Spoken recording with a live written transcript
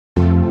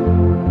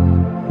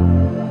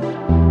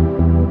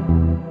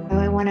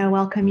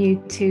welcome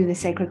you to the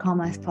Sacred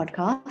Commerce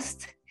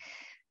podcast.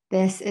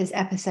 This is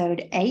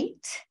episode 8,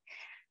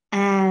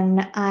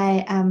 and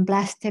I am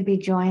blessed to be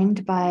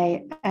joined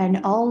by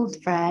an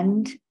old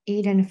friend,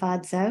 Eden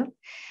Fadzo,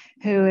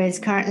 who is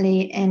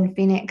currently in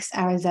Phoenix,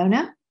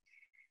 Arizona.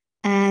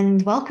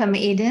 And welcome,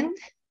 Eden.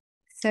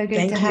 So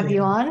good to have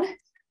you on.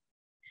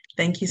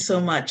 Thank you so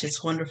much.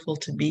 It's wonderful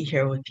to be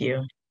here with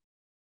you.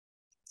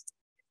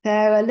 So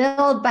a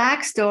little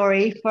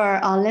backstory for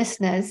our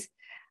listeners.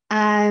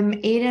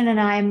 Eden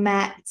and I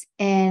met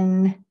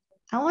in,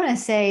 I want to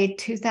say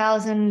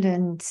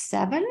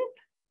 2007,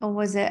 or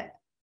was it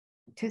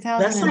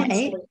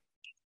 2008?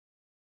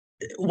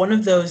 One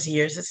of those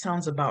years. It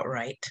sounds about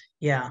right.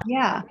 Yeah.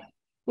 Yeah,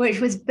 which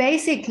was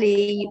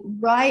basically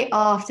right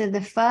after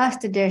the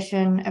first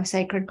edition of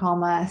Sacred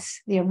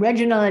Commerce, the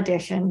original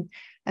edition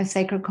of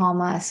Sacred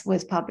Commerce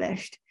was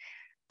published.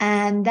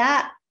 And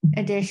that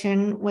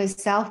edition was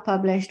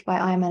self-published by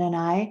Ayman and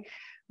I.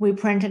 We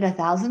printed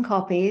 1,000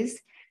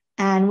 copies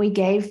and we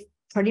gave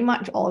pretty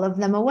much all of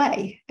them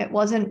away. It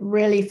wasn't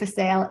really for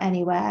sale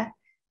anywhere.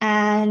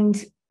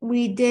 And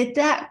we did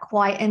that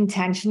quite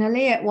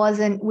intentionally.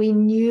 We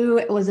knew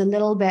it was a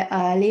little bit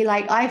early.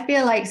 Like, I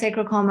feel like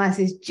Sacred Commerce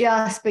is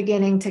just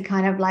beginning to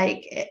kind of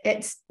like,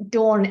 it's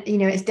dawn,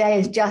 its day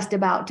is just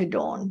about to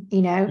dawn,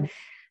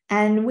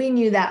 And we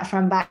knew that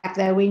from back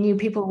there. We knew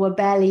people were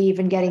barely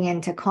even getting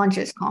into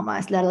conscious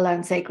commerce, let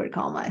alone sacred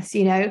commerce,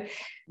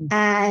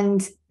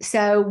 And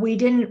so we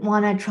didn't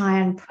want to try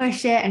and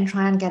push it and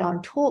try and get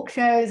on talk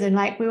shows. And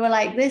we were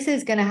like, this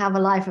is going to have a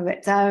life of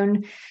its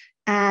own.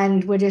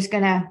 And we're just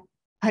going to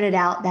put it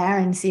out there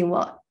and see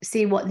what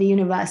the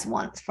universe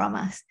wants from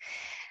us.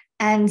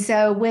 And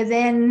so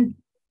within,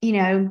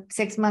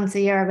 6 months,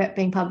 a year of it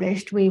being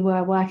published, we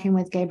were working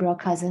with Gabriel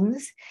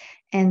Cousins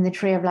in the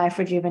Tree of Life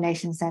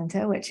Rejuvenation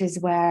Center, which is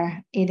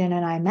where Eden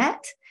and I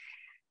met.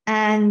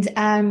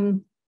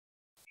 And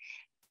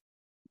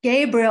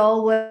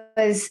Gabriel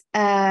was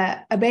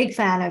a big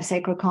fan of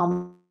Sacred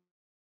Commerce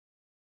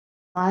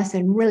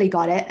and really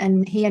got it.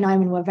 And he and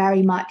Ayman were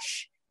very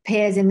much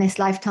peers in this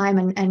lifetime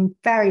and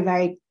very,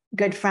 very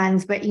good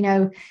friends. But,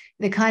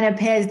 the kind of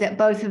peers that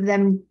both of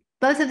them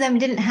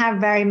didn't have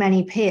very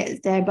many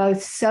peers. They're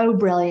both so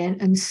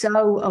brilliant and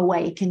so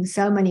awake in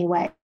so many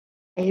ways,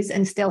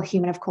 and still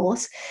human, of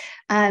course.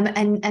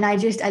 And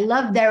I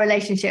loved their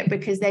relationship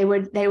because they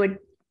would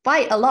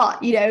fight a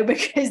lot,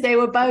 because they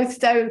were both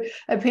so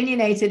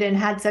opinionated and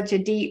had such a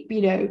deep,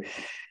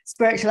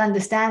 spiritual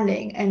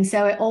understanding. And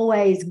so it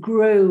always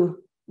grew,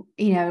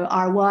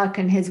 our work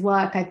and his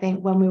work, I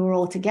think, when we were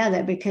all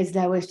together, because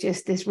there was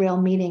just this real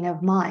meeting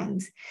of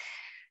minds.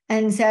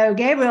 And so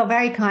Gabriel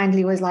very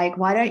kindly was like,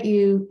 why don't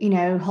you,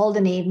 hold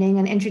an evening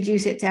and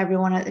introduce it to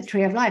everyone at the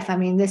Tree of Life? I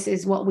mean, this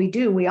is what we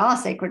do. We are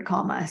Sacred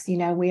Commerce,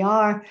 we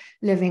are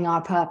living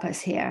our purpose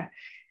here.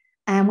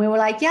 And we were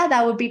like, yeah,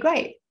 that would be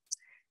great.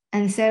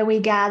 And so we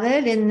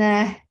gathered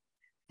I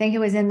think it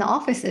was in the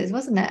offices,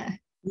 wasn't it?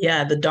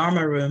 Yeah, the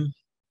Dharma room.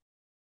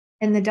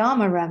 In the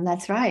Dharma room,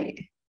 that's right.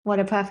 What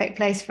a perfect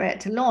place for it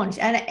to launch.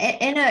 And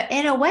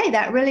in a way,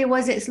 that really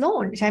was its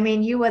launch. I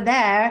mean, you were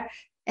there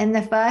in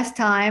the first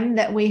time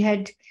that we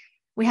had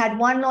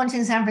one launch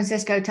in San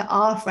Francisco to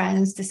our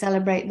friends to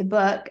celebrate the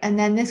book. And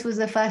then this was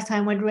the first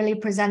time we'd really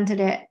presented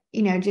it,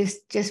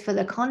 just for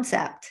the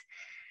concept.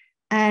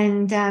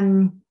 And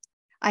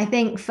I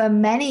think for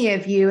many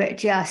of you, it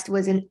just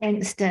was an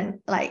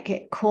instant, like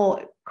it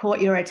caught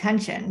your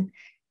attention.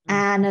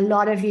 And a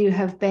lot of you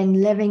have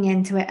been living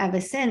into it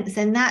ever since.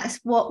 And that's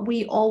what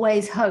we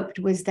always hoped,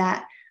 was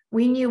that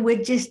we knew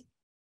we'd just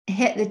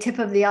hit the tip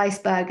of the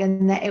iceberg,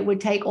 and that it would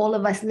take all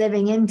of us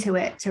living into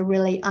it to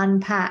really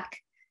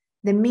unpack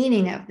the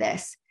meaning of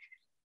this.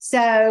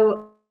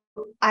 So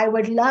I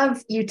would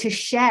love you to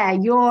share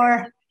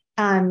your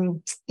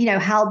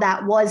how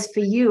that was for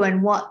you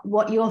and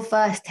what your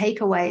first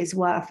takeaways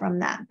were from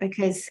that,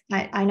 because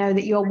I know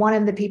that you're one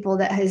of the people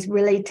that has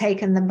really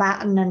taken the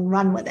baton and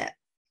run with it.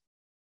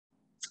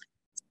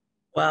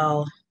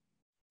 Well,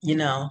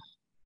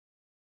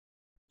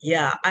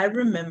 yeah, I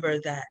remember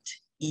that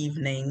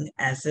evening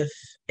as if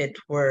it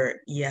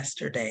were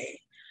yesterday,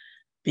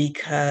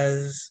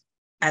 because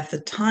at the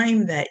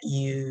time that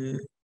you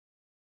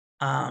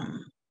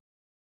and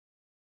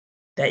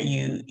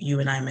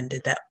Ayman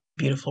did that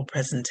beautiful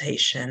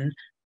presentation,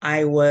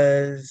 I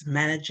was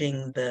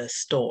managing the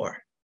store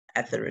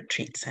at the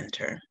retreat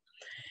center.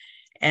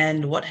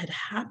 And what had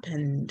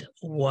happened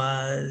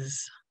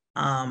was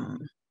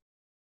I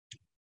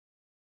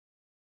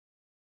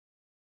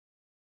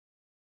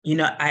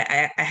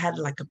had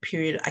like a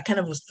period, I kind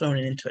of was thrown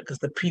into it because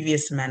the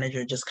previous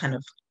manager just kind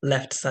of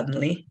left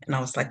suddenly. And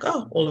I was like,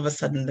 oh, all of a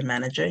sudden the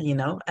manager,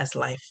 as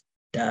life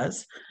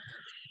does.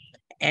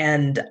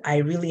 And I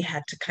really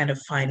had to kind of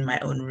find my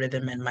own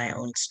rhythm and my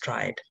own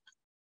stride.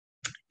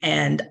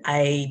 And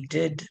I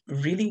did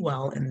really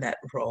well in that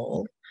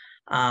role.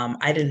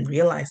 I didn't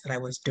realize that I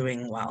was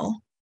doing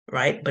well,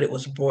 right? But it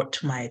was brought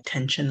to my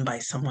attention by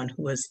someone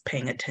who was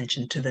paying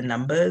attention to the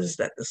numbers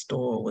that the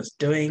store was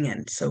doing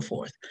and so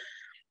forth.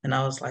 And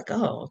I was like,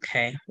 oh,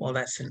 okay, well,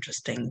 that's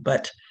interesting.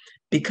 But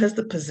because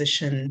the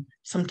position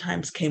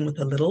sometimes came with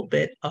a little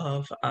bit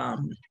of, I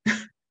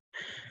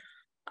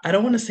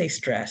don't want to say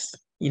stress.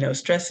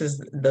 Stress is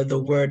the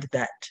word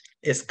that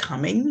is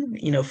coming,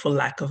 for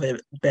lack of a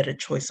better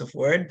choice of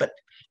word, but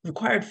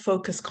required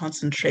focus,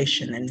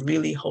 concentration, and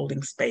really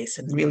holding space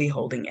and really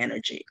holding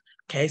energy.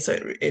 Okay, so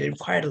it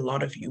required a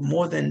lot of you,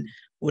 more than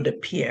would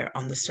appear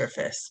on the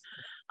surface.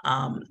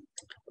 Um,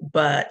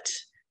 but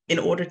in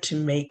order to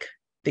make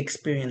the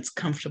experience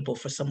comfortable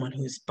for someone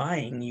who's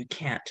buying, you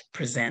can't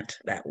present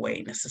that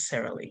way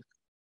necessarily.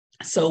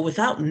 So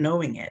without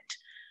knowing it,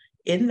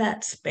 in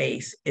that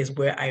space is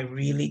where I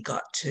really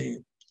got to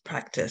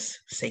practice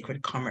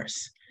sacred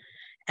commerce.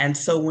 And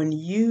so when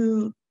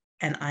you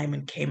and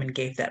Iman came and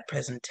gave that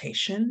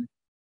presentation,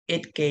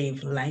 it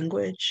gave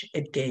language,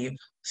 it gave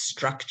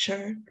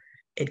structure,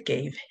 it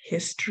gave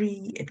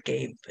history, it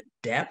gave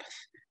depth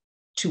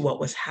to what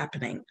was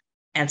happening.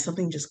 And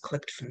something just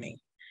clicked for me.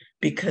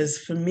 Because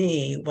for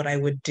me, what I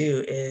would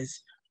do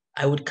is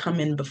I would come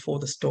in before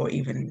the store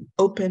even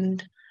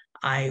opened.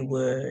 I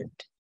would,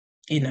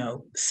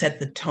 set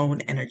the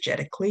tone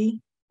energetically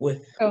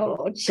with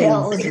Oh, things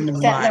chills, in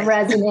set the my,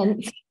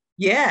 resonance.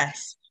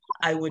 yes,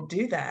 I would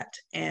do that.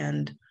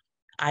 And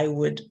I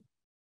would,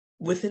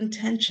 with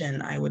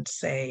intention, I would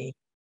say,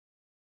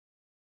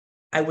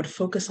 I would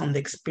focus on the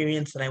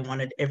experience that I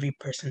wanted every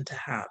person to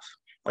have.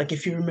 Like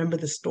if you remember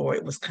the store,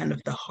 it was kind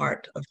of the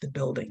heart of the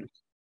building.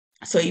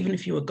 So even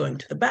if you were going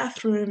to the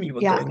bathroom, you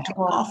were Yeah, going to it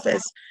was.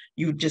 office,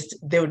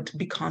 there would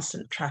be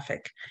constant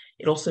traffic.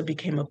 It also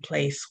became a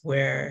place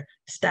where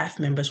staff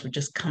members would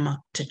just come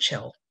up to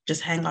chill,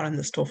 just hang out in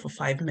the store for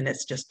 5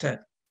 minutes just to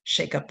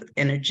shake up the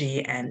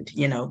energy and,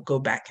 go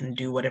back and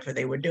do whatever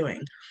they were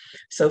doing.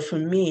 So for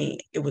me,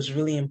 it was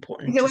really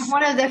important It to, was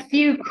one of the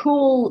few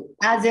cool,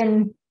 as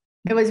in,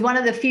 it was one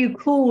of the few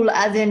cool,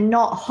 as in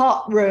not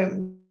hot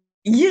rooms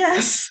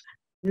yes,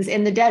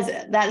 in the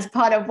desert. That's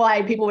part of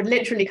why people would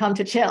literally come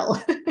to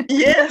chill.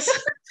 yes,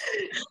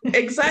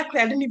 exactly.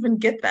 I didn't even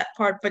get that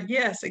part, but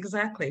yes,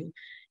 exactly.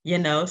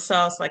 So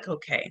I was like,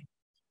 okay,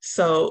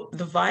 so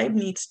the vibe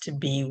needs to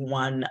be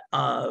one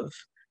of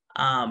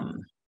um,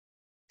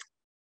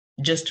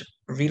 just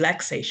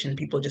relaxation.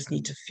 People just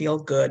need to feel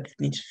good,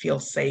 need to feel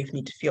safe,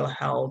 need to feel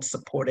held,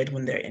 supported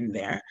when they're in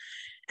there.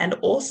 And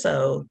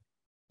also,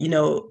 you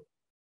know,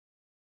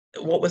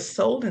 what was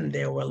sold in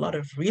there were a lot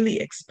of really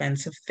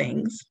expensive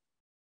things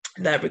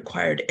that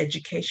required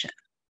education.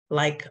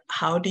 Like,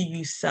 how do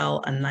you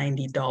sell a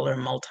 $90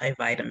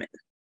 multivitamin,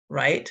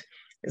 right?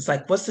 It's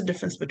like, what's the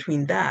difference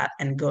between that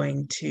and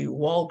going to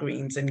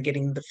Walgreens and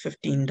getting the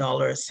 $15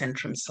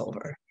 Centrum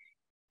Silver,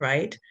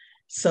 right?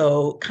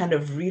 So, kind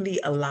of really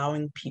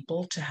allowing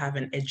people to have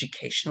an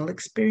educational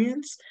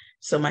experience.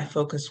 So, my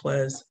focus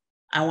was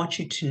I want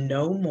you to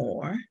know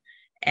more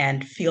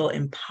and feel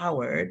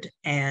empowered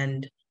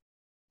and,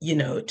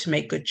 to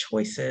make good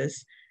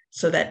choices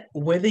so that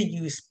whether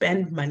you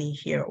spend money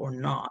here or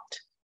not,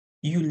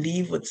 you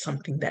leave with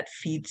something that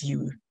feeds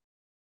you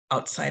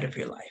outside of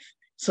your life.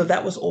 So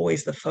that was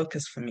always the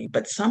focus for me.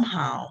 But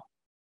somehow,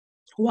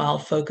 while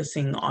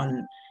focusing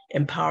on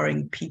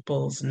empowering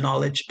people's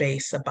knowledge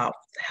base about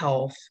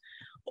health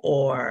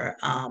or,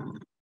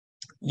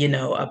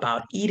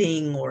 about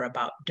eating or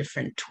about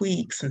different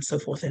tweaks and so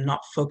forth, and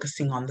not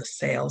focusing on the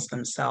sales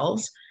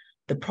themselves,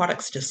 the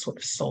products just sort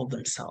of sold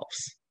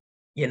themselves.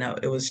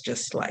 It was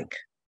just like,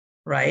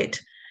 right?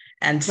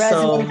 And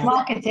Resonance so,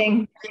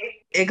 marketing.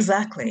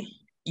 exactly,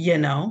 you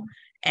know,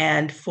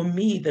 and for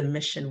me, the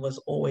mission was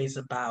always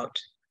about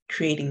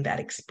creating that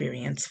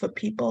experience for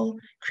people,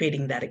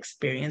 creating that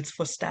experience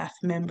for staff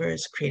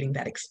members, creating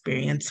that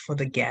experience for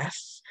the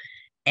guests,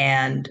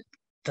 and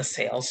the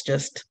sales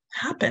just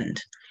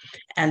happened.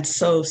 And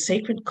so,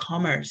 sacred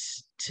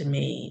commerce to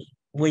me,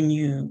 when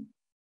you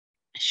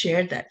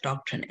shared that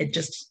doctrine, it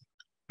just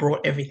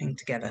brought everything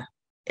together.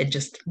 It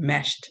just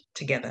meshed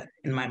together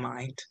in my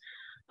mind.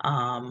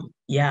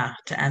 Yeah,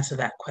 to answer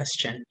that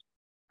question,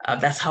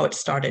 that's how it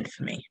started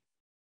for me.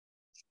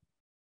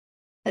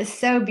 It's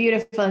so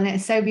beautiful, and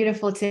it's so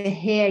beautiful to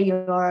hear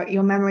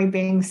your memory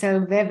being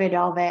so vivid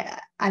of it.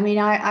 I mean,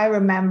 I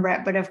remember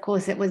it, but of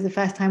course, it was the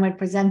first time I'd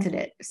presented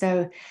it,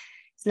 so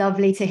it's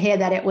lovely to hear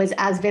that it was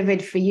as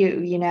vivid for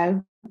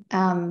you.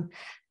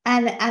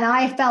 And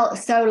I felt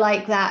so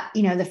like that,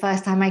 the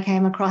first time I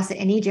came across it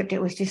in Egypt,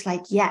 it was just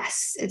like,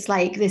 yes, it's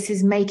like this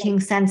is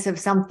making sense of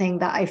something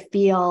that I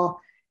feel,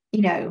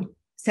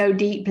 so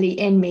deeply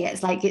in me.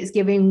 It's like it's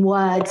giving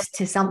words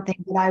to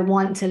something that I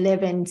want to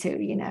live into.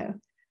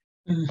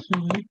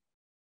 Mm-hmm.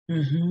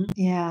 Mm-hmm.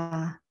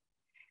 Yeah.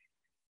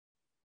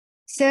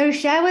 So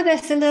share with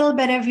us a little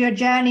bit of your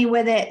journey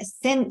with it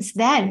since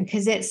then,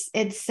 because it's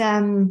it's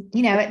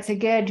a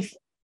good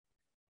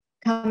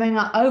coming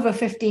up over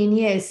 15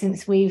 years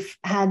since we've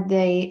had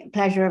the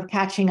pleasure of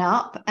catching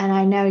up. And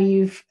I know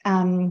you've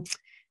turned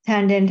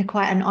into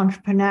quite an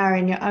entrepreneur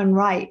in your own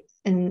right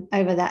in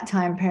over that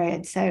time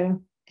period.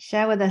 So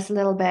share with us a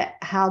little bit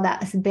how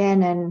that's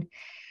been and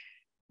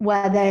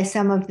whether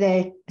some of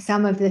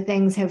the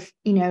things have,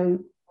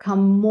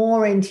 come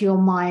more into your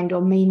mind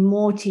or mean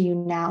more to you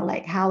now?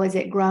 Like, how has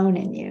it grown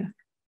in you?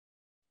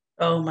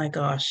 Oh my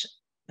gosh.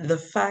 The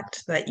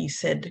fact that you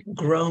said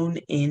grown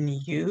in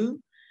you,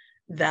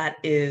 that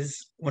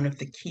is one of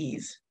the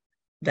keys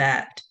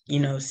that,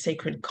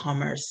 sacred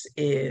commerce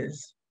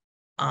is,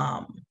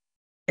 um,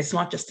 it's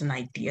not just an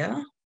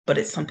idea, but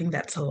it's something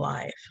that's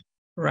alive,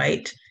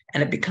 right?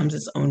 And it becomes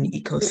its own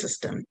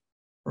ecosystem,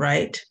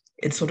 right?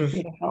 It sort of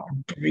Beautiful.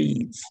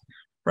 breeds,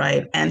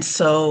 right? And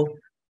so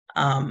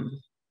um,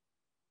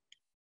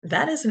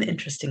 that is an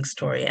interesting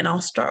story. And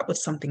I'll start with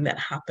something that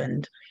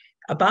happened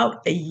about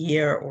a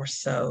year or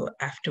so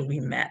after we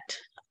met.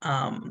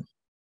 Um,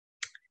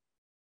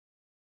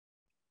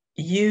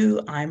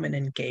 you, Iman,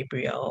 and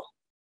Gabriel,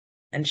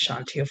 and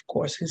Shanti, of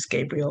course, who's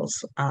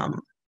Gabriel's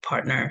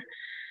partner,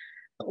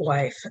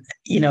 wife,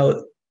 you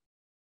know,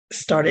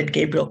 started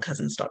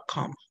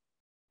GabrielCousins.com.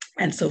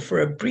 And so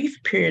for a brief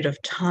period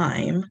of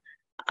time,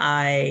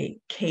 I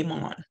came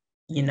on,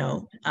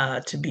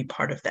 to be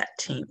part of that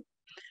team.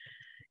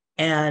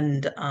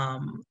 And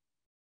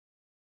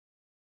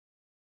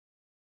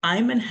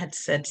Iman had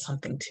said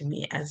something to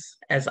me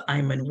as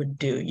Iman would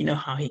do. You know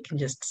how he can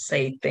just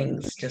say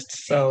things just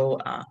so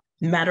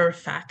matter of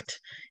fact,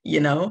 you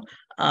know?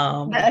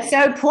 Um,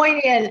 So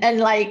poignant and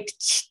like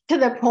to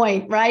the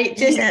point, right?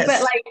 Just, but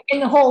yes, like in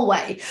the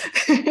hallway.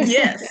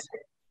 yes.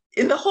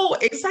 In the whole,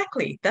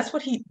 exactly. That's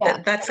what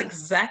Yeah. that's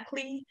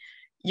exactly,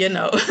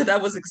 that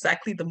was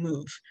exactly the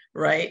move,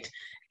 right?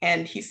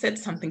 And he said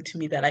something to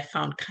me that I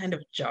found kind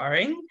of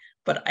jarring,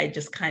 but I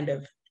just kind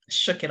of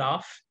shook it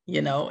off,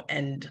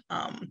 and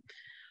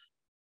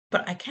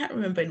but I can't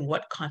remember in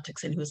what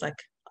context. And he was like,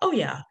 "Oh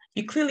yeah,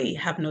 you clearly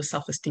have no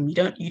self-esteem.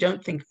 You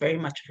don't think very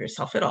much of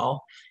yourself at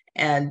all."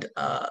 And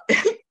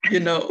you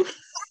know,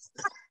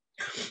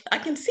 I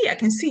can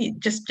see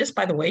just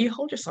by the way you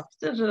hold yourself.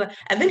 Da, da, da.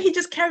 And then he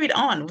just carried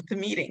on with the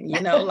meeting,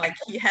 like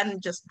he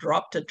hadn't just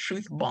dropped a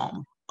truth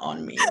bomb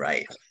on me,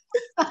 right?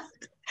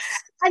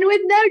 And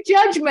with no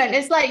judgment,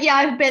 it's like, yeah,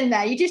 I've been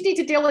there. You just need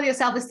to deal with your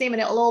self-esteem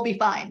and it'll all be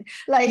fine.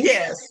 Like,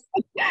 Yes.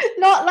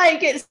 not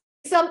like it's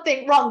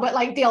something wrong, but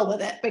like deal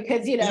with it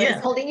because, it's Yeah.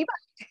 holding you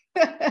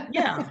back.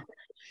 Yeah.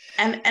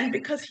 And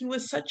because he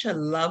was such a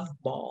love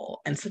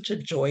ball and such a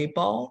joy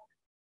ball,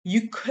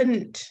 you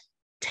couldn't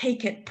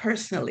take it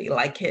personally,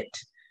 like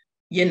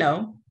you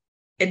know,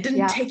 it didn't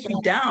Yeah. take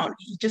you down.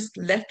 He just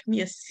left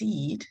me a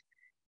seed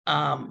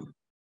um,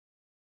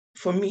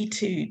 for me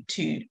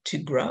to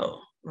grow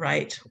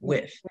right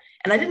with.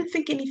 And I didn't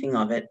think anything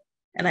of it.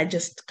 And I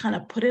just kind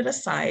of put it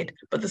aside.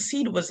 But the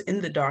seed was in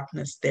the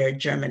darkness there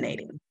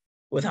germinating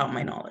without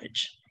my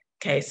knowledge.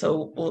 Okay,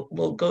 so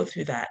we'll go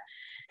through that.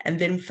 And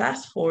then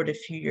fast forward a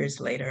few years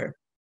later,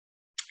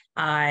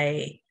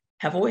 I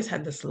have always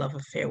had this love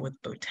affair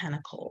with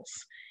botanicals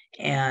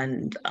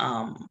and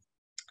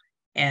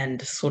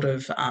sort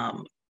of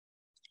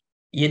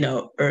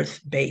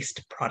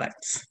earth-based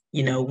products,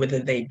 whether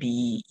they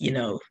be,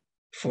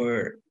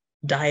 for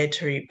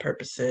dietary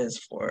purposes,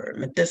 for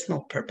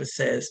medicinal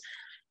purposes.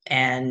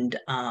 And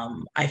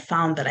I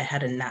found that I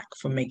had a knack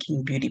for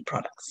making beauty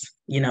products,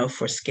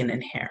 for skin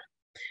and hair.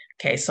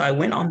 Okay, so I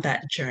went on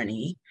that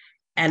journey.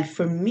 And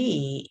for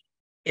me,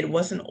 it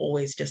wasn't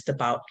always just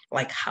about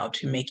like how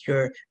to make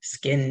your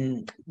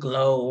skin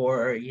glow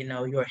or,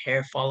 your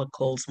hair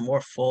follicles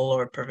more full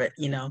or prevent,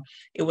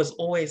 it was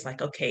always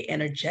like, okay,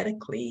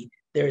 energetically,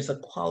 there's a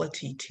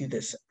quality to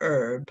this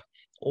herb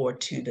or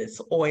to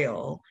this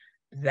oil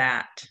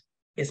that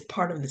is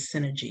part of the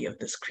synergy of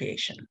this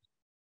creation,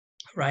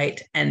 right?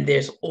 And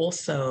there's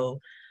also,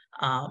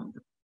 um,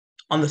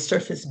 on the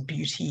surface,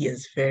 beauty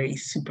is very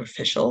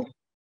superficial,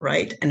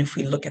 right? And if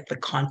we look at the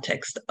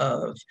context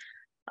of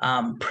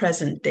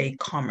present day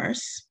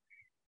commerce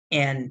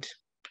and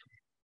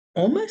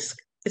almost,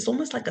 it's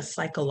almost like a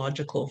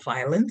psychological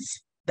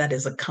violence that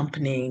is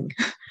accompanying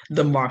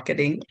the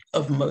marketing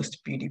of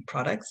most beauty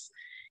products.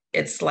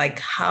 It's like,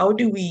 how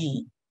do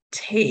we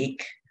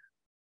take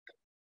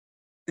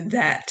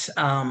that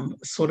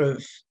sort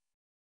of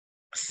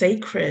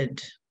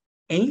sacred,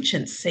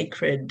 ancient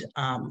sacred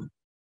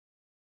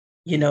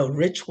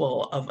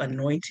ritual of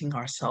anointing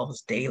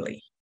ourselves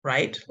daily,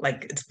 right?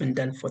 Like it's been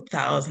done for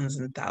thousands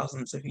and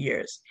thousands of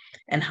years.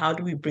 And how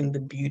do we bring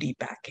the beauty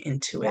back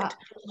into Yeah. it?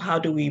 How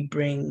do we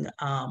bring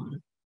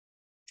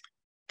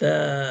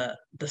the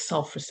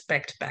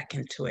self-respect back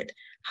into it?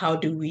 How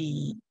do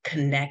we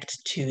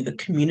connect to the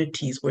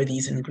communities where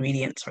these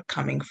ingredients are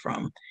coming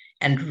from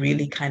and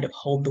really kind of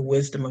hold the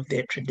wisdom of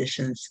their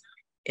traditions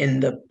in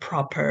the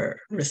proper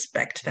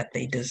respect that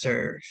they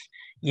deserve?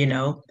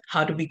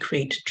 How do we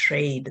create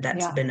trade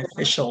that's Yeah.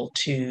 beneficial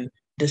to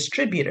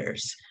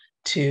distributors,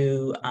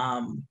 to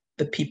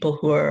the people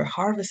who are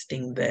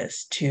harvesting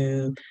this,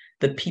 to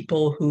the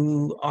people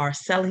who are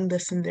selling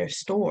this in their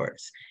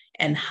stores?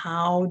 And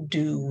how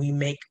do we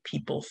make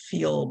people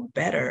feel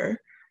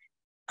better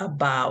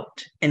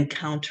about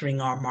encountering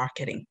our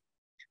marketing?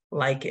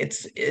 Like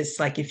it's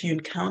like if you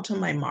encounter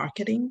my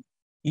marketing,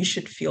 you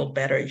should feel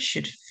better. You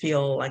should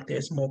feel like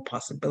there's more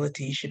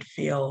possibility. You should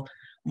feel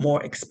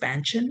more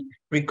expansion,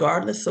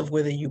 regardless of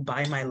whether you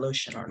buy my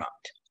lotion or not.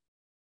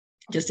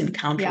 Just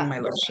encountering my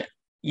lotion,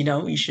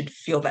 you should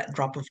feel that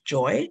drop of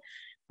joy,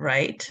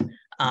 right?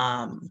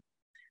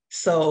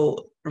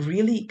 So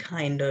really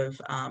kind of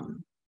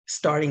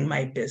starting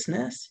my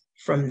business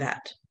from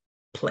that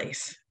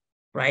place,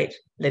 right?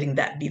 Letting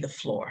that be the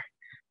floor,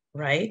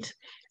 right?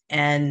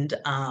 And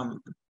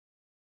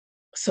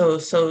so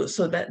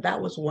that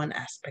was one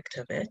aspect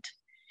of it.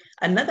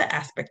 Another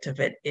aspect of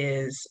it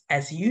is,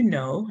 as you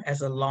know,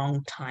 as a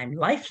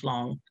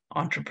lifelong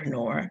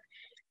entrepreneur,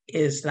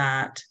 is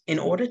that in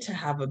order to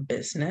have a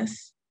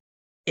business,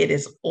 it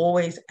is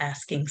always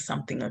asking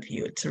something of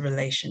you. It's a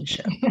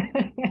relationship,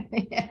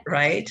 Yeah.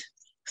 right?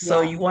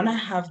 So you want to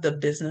have the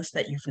business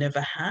that you've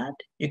never had,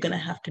 you're going to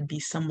have to be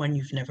someone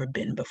you've never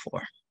been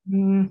before.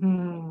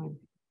 Mm-hmm.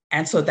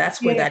 And so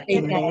that's where that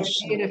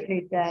emotion,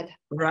 beautifully said.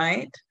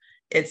 right?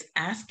 It's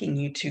asking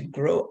you to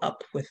grow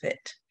up with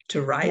it,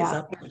 to rise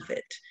up with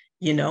it,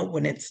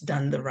 when it's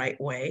done the right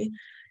way.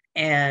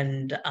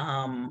 And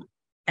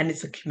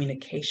it's a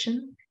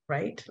communication,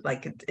 right?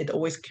 Like it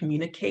always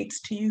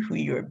communicates to you who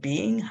you're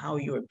being, how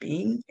you're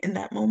being in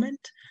that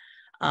moment,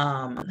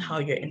 how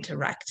you're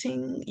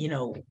interacting,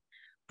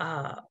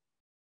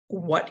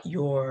 what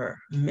your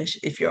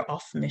mission, if you're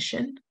off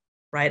mission,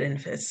 right? And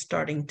if it's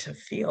starting to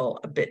feel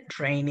a bit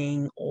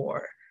draining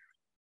or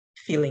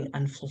feeling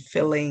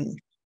unfulfilling,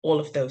 all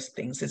of those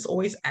things, it's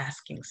always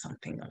asking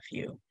something of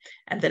you.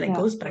 And then it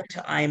goes back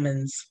to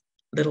Iman's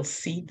little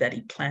seed that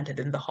he planted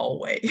in the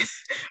hallway,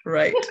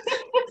 right?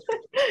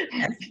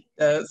 As he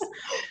does.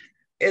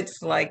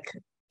 It's like,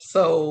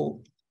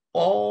 so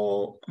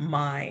all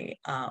my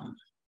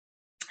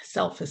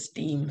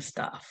self-esteem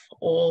stuff,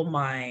 all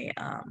my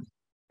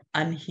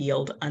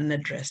unhealed,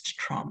 unaddressed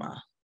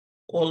trauma,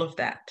 all of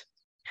that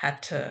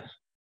had to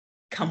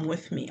come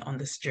with me on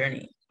this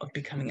journey of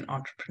becoming an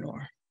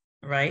entrepreneur,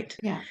 right?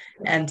 Yeah.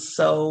 And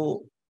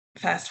so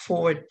fast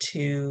forward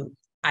to,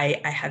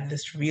 I had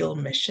this real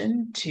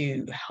mission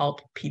to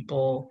help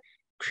people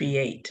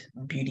create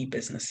beauty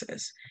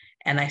businesses.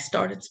 And I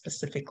started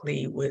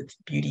specifically with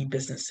beauty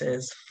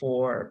businesses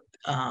for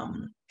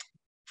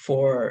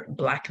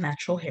Black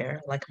natural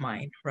hair like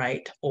mine,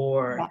 right?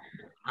 Or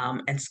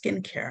and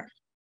skincare,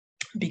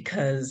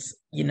 because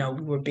we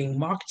were being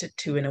marketed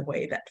to in a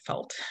way that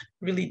felt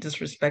really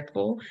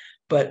disrespectful,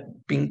 but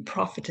being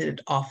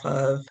profited off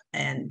of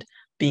and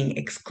being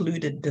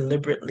excluded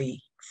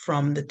deliberately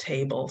from the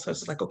table. So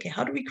it's like, okay,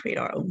 how do we create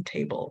our own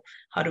table?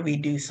 How do we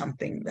do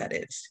something that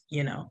is,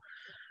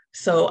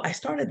 so I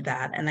started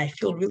that, and I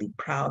feel really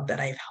proud that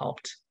I've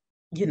helped,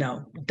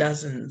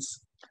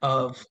 dozens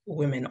of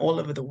women all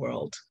over the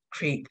world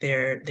create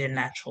their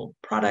natural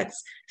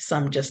products.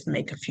 Some just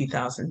make a few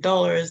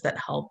 $1,000s that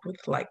help with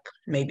like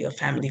maybe a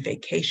family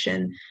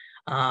vacation.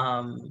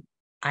 I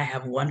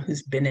have one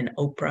who's been in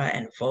Oprah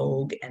and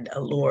Vogue and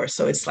Allure.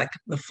 So it's like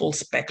the full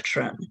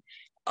spectrum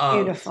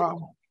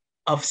Beautiful.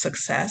 of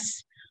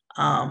success.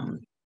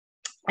 And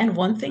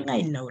one thing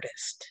I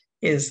noticed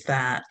is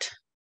that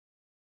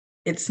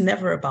it's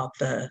never about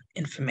the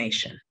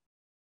information.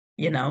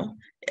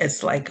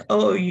 It's like,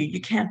 oh, you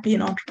can't be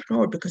an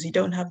entrepreneur because you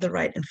don't have the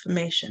right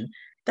information.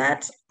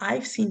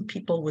 I've seen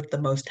people with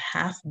the most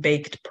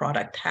half-baked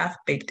product,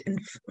 half-baked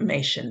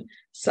information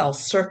sell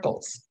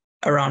circles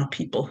around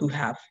people who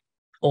have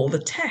all the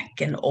tech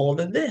and all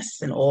the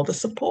this and all the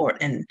support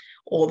and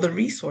all the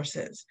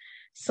resources.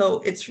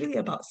 So it's really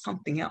about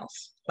something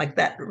else, like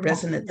that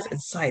resonance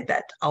inside,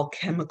 that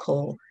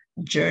alchemical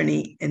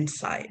journey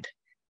inside,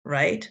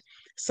 right?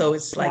 So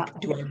it's like,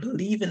 do I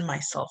believe in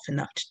myself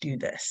enough to do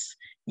this?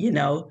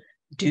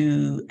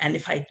 And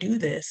if I do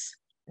this,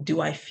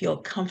 do I feel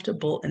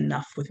comfortable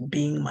enough with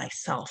being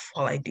myself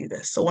while I do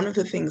this? So one of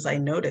the things I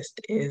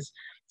noticed is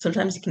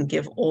sometimes you can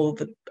give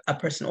a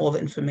person all the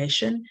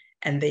information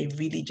and they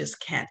really just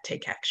can't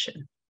take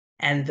action.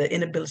 And the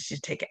inability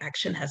to take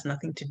action has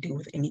nothing to do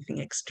with anything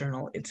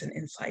external. It's an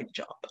inside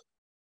job.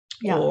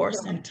 Or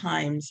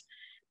sometimes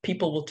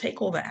people will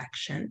take all the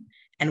action,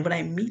 and when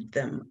I meet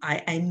them,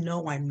 I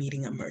know I'm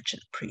meeting a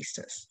merchant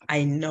priestess.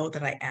 I know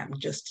that I am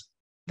just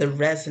the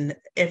resin,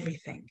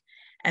 everything.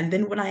 And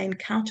then when I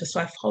encounter, so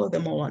I follow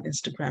them all on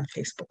Instagram,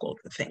 Facebook, all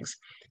the things.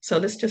 So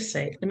let's just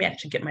say, let me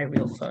actually get my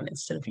real phone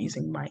instead of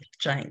using my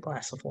giant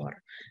glass of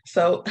water.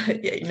 So,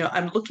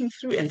 I'm looking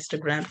through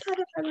Instagram,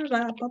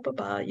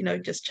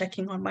 just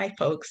checking on my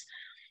folks.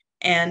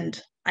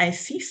 And I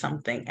see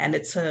something, and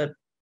it's a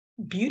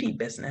beauty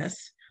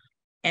business.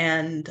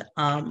 And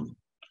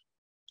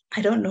I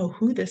don't know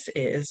who this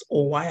is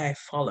or why I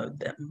followed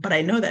them, but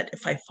I know that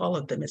if I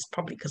followed them, it's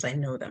probably because I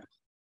know them.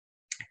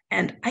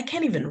 And I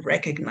can't even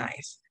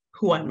recognize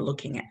who I'm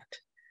looking at.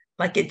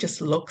 Like it just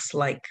looks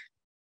like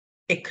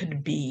it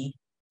could be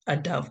a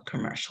Dove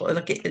commercial.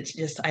 Like it's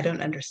just, I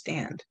don't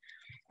understand.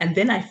 And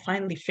then I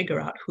finally figure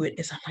out who it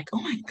is. I'm like,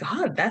 oh my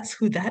God, that's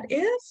who that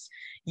is?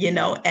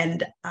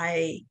 And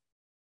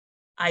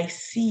I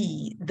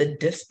see the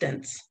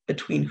distance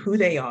between who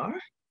they are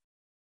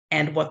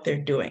and what they're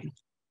doing.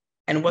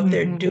 And what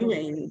they're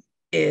doing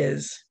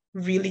is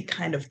really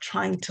kind of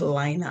trying to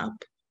line up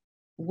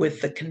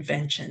with the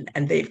convention,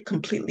 and they've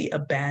completely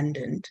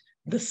abandoned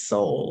the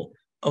soul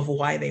of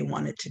why they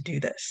wanted to do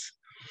this.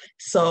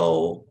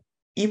 So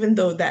even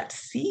though that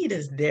seed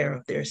is there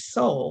of their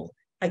soul,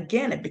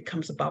 again, it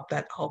becomes about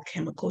that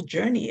alchemical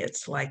journey.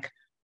 It's like,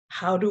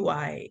 how do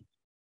I?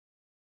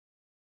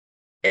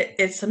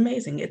 It's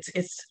amazing.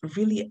 It's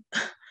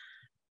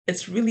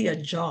really a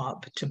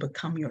job to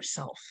become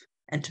yourself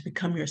and to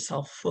become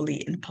yourself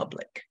fully in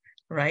public,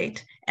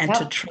 right? And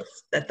to Yep.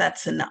 trust that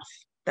that's enough.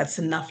 That's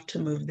enough to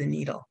move the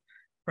needle,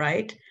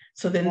 right?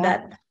 So then Yeah.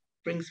 that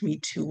brings me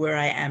to where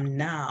I am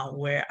now,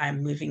 where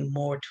I'm moving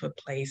more to a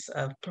place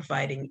of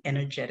providing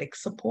energetic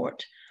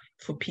support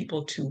for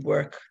people to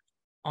work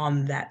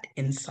on that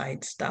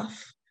inside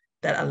stuff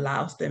that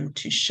allows them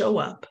to show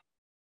up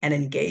and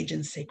engage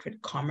in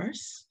sacred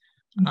commerce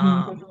Mm-hmm.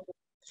 um,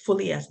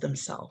 fully as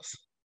themselves,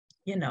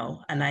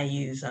 and I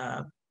use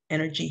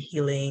energy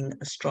healing,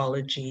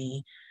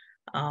 astrology,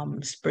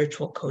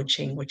 spiritual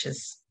coaching, which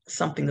is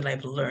something that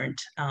I've learned.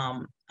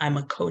 I'm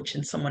a coach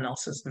in someone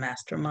else's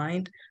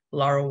mastermind,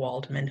 Laura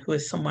Waldman, who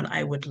is someone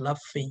I would love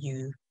for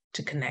you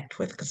to connect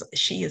with because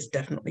she is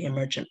definitely a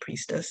merchant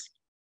priestess.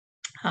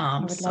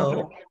 I would love So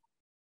that.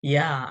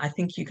 yeah, I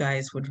think you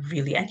guys would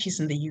really, and she's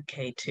in the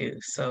UK too.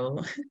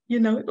 So,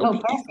 it'll Oh, be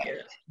perfect.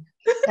 easier.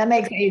 That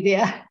makes it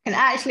easier. And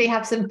actually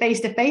have some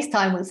face-to-face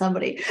time with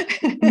somebody.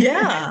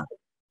 Yeah.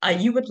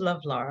 You would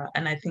love Laura,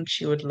 and I think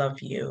she would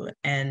love you.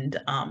 And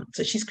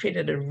so she's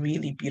created a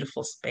really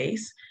beautiful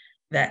space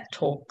that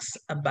talks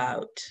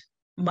about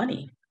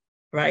money,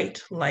 right?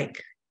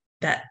 Like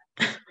that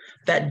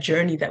that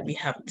journey that we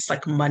have. It's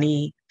like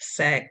money,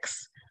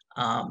 sex,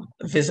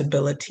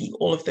 visibility.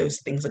 All of those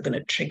things are going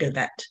to trigger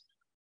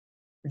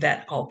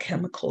that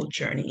alchemical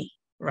journey,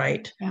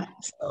 right? Yeah.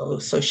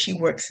 So she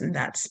works in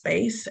that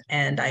space,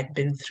 and I've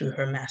been through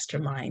her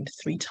mastermind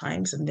 3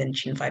 times, and then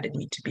she invited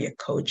me to be a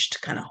coach to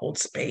kind of hold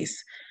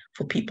space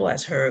for people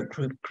as her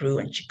group grew,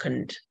 and she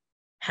couldn't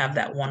have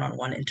that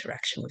one-on-one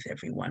interaction with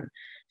everyone.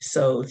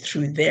 So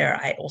through there,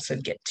 I also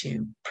get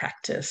to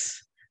practice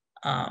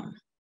um,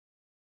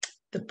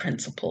 the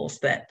principles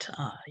that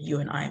you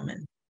and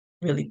Iman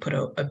really put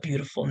a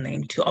beautiful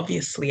name to.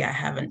 Obviously, I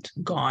haven't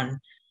gone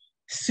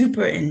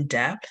super in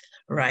depth,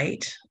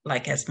 right?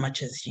 Like as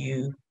much as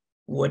you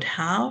would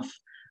have.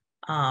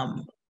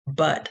 Um,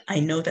 but I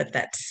know that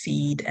that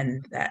seed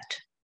and that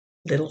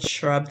little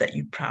shrub that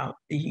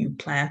you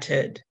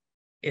planted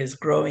is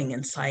growing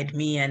inside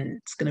me, and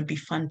it's going to be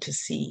fun to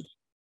see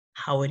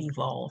how it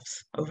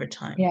evolves over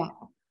time. Yeah.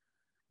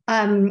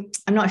 I'm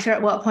not sure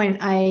at what point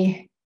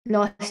I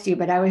lost you,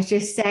 but I was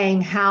just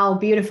saying how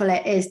beautiful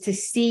it is to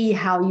see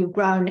how you've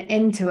grown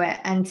into it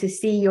and to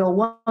see your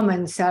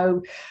woman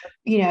so,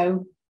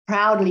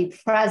 proudly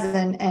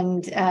present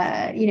and,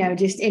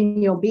 just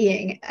in your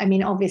being. I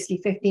mean, obviously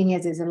 15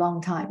 years is a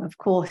long time. Of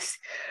course,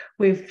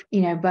 we've,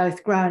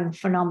 both grown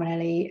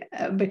phenomenally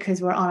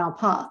because we're on our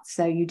path.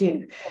 So you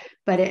do,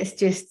 but it's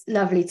just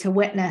lovely to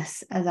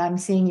witness as I'm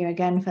seeing you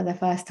again for the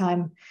first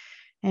time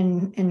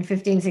in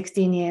 15,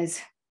 16 years.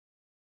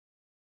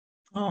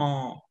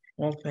 Oh,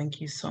 well, thank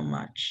you so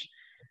much.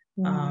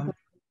 Yeah. Um,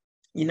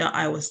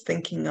 I was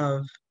thinking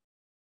of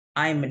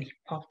Iman. He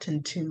popped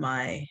into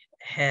my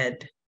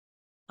head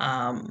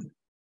um,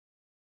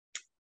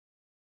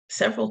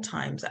 several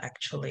times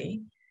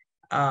actually,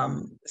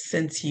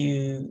 since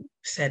you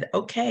said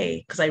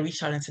okay, because I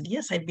reached out and said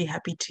yes, I'd be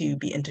happy to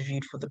be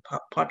interviewed for the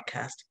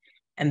podcast.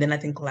 And then I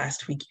think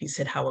last week you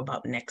said how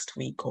about next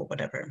week or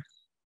whatever.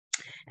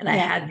 And I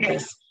Yeah.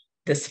 had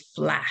this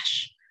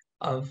flash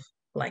of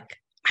like,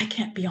 I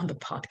can't be on the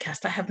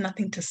podcast. I have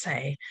nothing to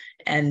say.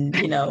 And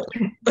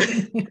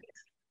and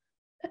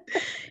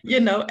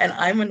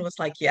Iman was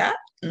like, yeah,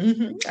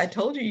 I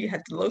told you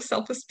had low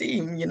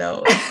self-esteem.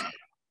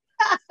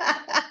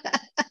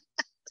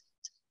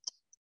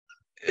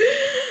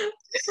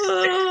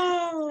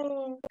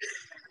 Oh.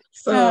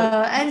 So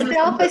And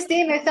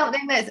self-esteem is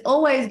something that's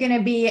always going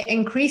to be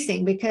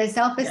increasing because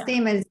yeah,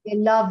 self-esteem is the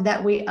love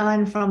that we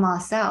earn from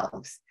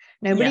ourselves.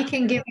 Nobody yeah,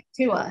 can give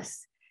it to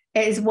us.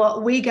 It's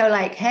what we go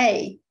like,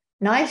 hey,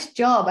 nice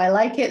job. I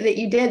like it that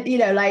you did,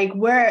 like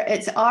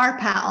it's our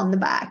pat on the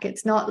back.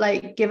 It's not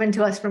like given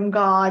to us from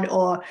God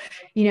or,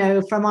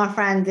 from our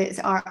friends. It's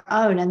our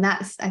own. And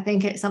I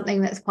think it's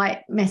something that's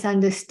quite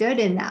misunderstood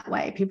in that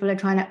way. People are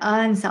trying to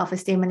earn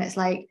self-esteem and it's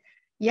like,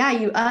 yeah,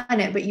 you earn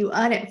it, but you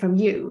earn it from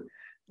you,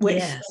 which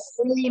yes,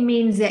 really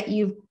means that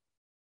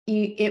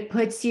it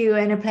puts you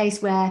in a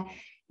place where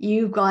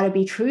you've got to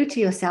be true to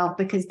yourself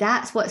because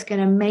that's what's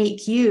going to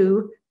make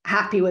you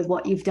happy with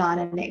what you've done,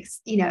 and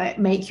it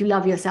make you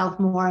love yourself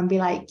more and be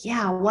like,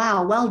 yeah,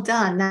 wow, well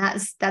done,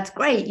 that's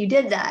great, you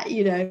did that.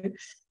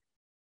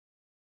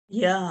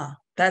 yeah.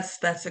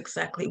 That's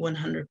exactly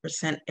 100%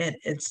 it.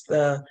 It's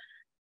the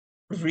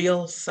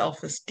real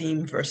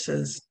self-esteem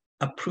versus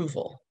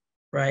approval,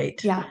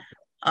 right? Yeah.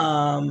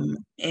 Um,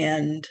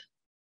 and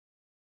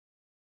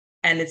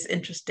and it's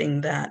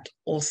interesting that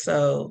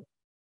also,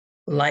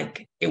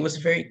 like, it was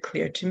very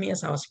clear to me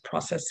as I was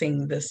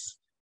processing this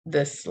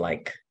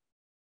like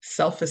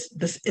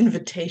this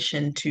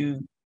invitation to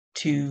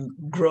to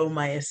grow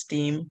my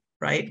esteem,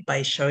 right,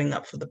 by showing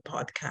up for the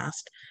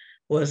podcast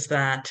was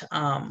that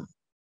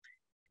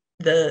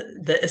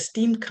the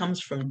esteem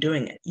comes from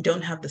doing it. You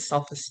don't have the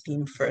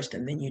self-esteem first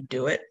and then you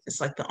do it. It's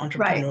like the Right.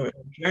 entrepreneurial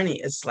journey.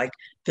 It's like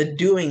the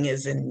doing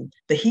is in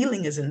the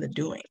healing is in the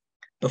doing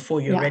before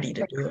you're Yeah. ready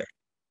to do it.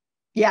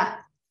 Yeah.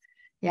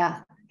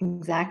 Yeah,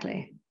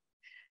 exactly.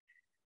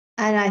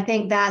 And I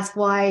think that's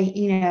why,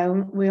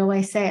 we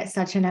always say it's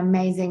such an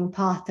amazing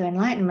path to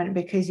enlightenment,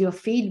 because your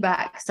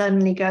feedback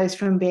suddenly goes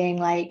from being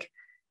like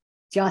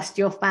just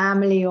your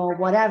family or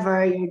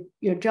whatever,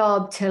 your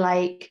job, to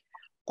like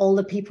all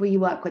the people you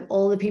work with,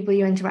 all the people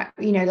you interact,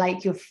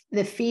 like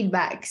the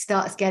feedback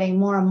starts getting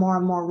more and more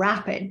and more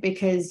rapid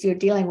because you're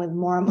dealing with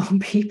more and more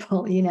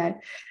people,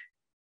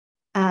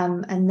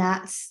 and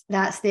that's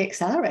the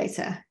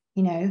accelerator,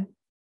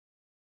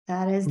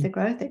 that is the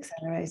growth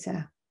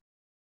accelerator.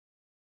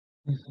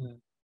 Mm-hmm.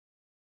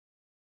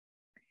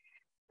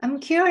 I'm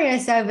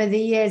curious, over the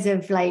years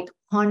of like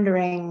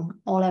pondering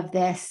all of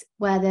this,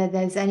 whether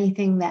there's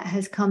anything that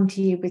has come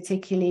to you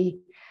particularly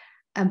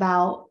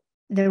about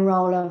the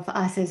role of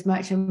us as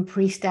merchant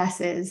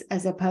priestesses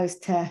as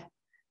opposed to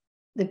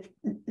the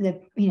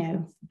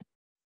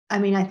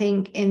I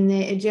think in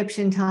the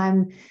Egyptian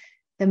time,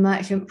 the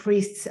merchant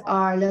priests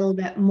are a little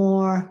bit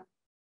more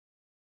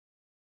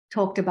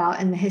talked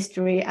about in the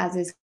history, as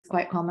is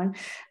quite common.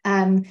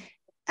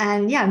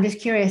 And yeah, I'm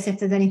just curious if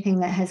there's anything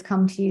that has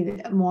come to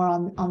you more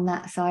on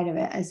that side of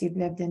it as you've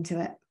lived into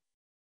it.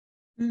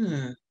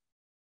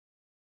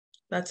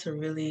 That's a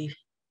really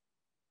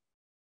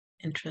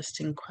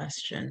interesting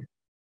question.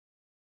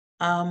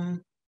 That's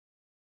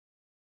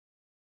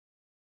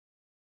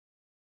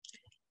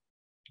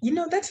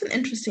an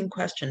interesting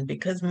question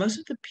because most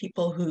of the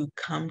people who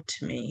come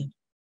to me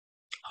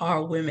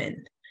are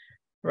women,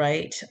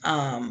 right?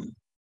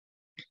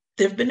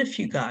 There've been a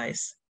few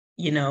guys,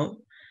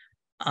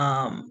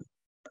 um,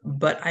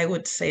 but I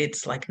would say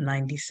it's like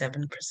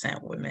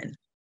 97% women,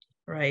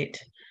 right?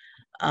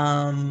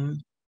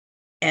 And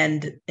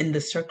in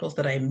the circles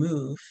that I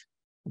move,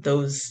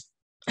 those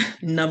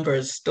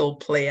numbers still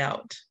play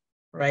out,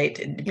 right?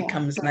 It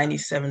becomes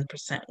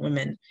 97%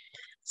 women.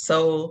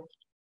 So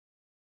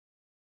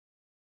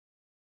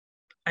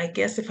I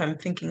guess if I'm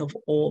thinking of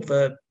all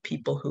the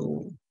people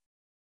who,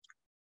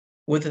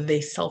 whether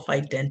they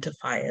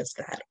self-identify as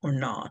that or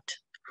not,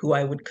 who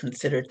I would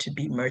consider to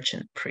be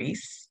merchant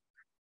priests,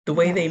 the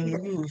way they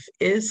move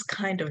is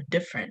kind of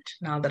different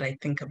now that I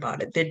think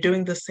about it. They're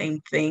doing the same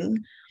thing,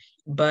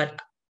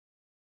 but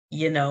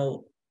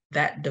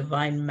that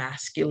divine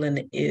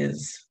masculine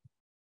is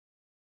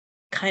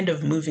kind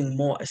of moving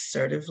more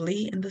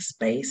assertively in the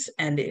space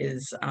and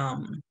is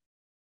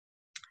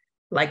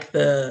like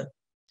the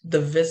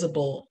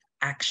visible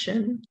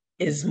action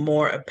is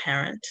more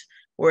apparent.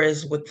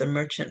 Whereas with the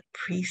merchant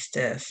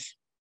priestess,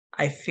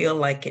 I feel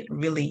like it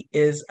really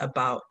is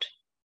about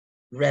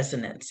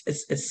resonance.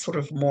 It's sort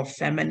of more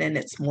feminine.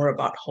 It's more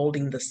about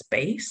holding the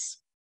space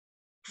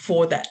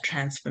for that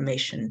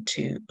transformation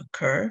to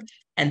occur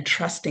and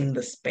trusting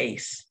the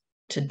space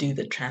to do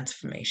the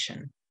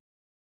transformation.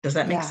 Does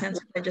that make sense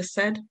what I just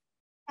said?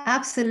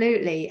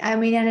 Absolutely. I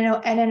mean,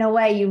 and in a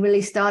way, you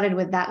really started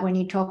with that when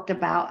you talked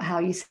about how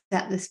you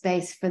set the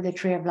space for the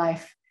Tree of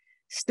Life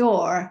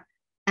store.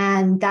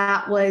 And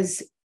that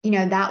was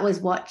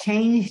what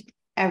changed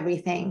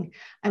everything.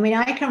 I mean,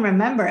 I can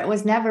remember it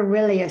was never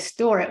really a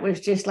store. It was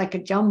just like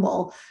a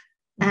jumble.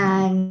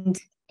 And,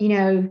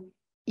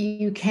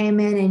 you came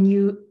in and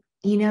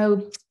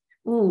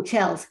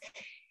chills,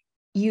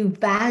 you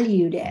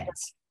valued it.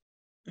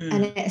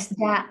 And it's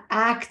that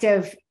act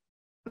of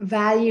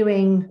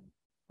valuing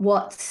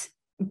what's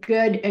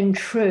good and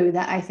true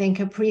that I think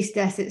a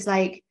priestess, it's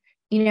like,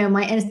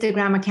 my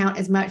Instagram account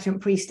is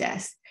Merchant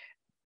Priestess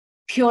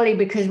purely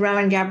because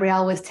Rowan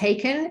Gabrielle was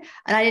taken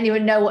and I didn't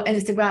even know what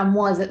Instagram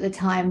was at the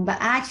time. But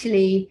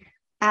actually,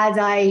 as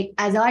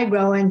I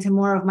grow into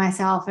more of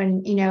myself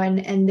and,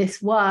 and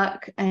this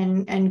work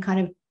and kind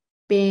of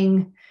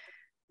being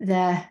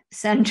the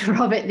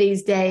center of it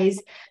these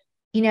days,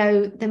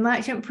 the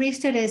merchant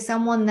priesthood is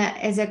someone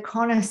that is a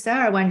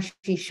connoisseur when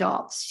she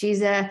shops. She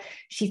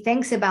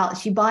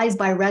buys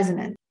by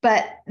resonance.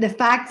 But the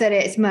fact that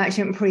it's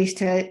merchant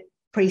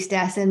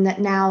priestess, and that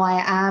now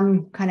I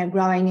am kind of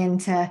growing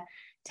into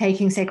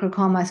taking sacred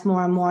commerce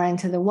more and more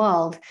into the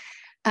world,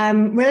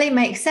 really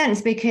makes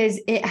sense because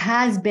it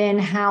has been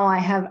how I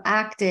have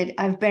acted.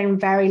 I've been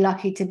very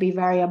lucky to be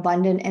very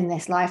abundant in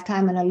this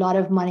lifetime, and a lot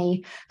of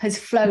money has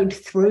flowed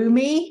through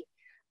me.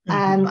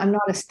 I'm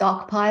not a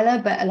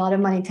stockpiler, but a lot of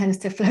money tends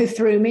to flow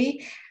through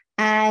me.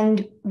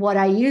 And what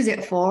I use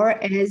it for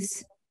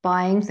is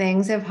buying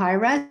things of high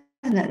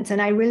resonance.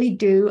 And I really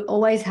do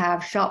always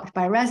have shopped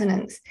by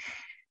resonance.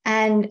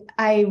 And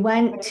I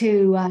went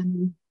to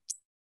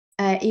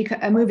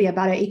a movie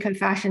about an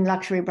eco-fashion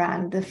luxury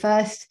brand, the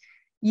first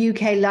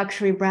UK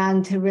luxury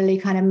brand to really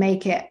kind of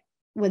make it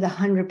with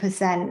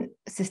 100%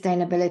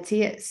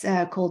 sustainability. It's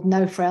called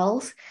No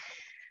Frills.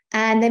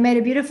 And they made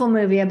a beautiful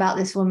movie about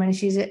this woman.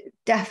 She's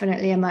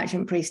definitely a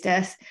merchant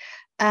priestess.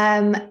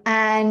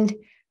 And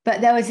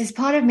But there was this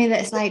part of me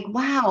that's like,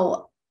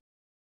 wow,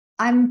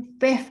 I'm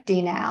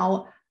 50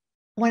 now.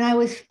 When I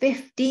was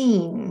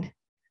 15,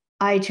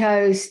 I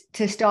chose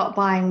to stop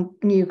buying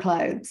new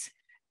clothes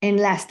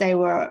unless they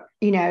were,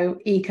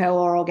 eco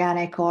or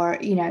organic or,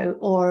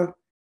 or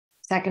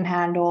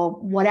secondhand or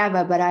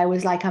whatever. But I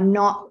was like, I'm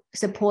not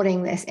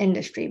supporting this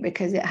industry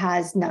because it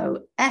has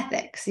no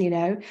ethics,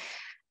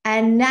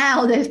 And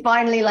now there's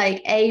finally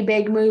like a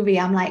big movie.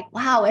 I'm like,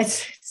 wow,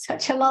 it's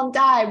such a long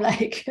time.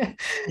 Like,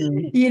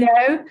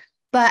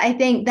 but I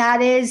think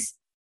that is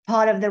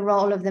part of the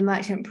role of the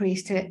merchant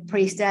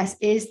priestess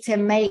is to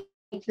make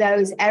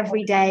those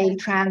everyday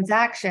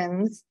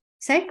transactions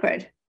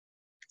sacred.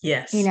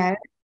 Yes.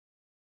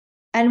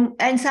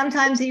 And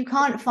sometimes you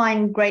can't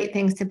find great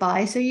things to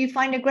buy, so you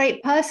find a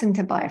great person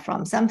to buy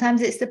from.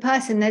 Sometimes it's the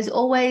person. There's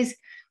always,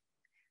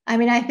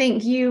 I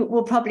think you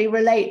will probably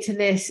relate to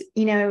this,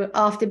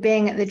 after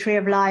being at the Tree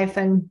of Life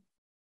and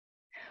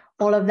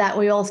all of that.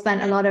 We all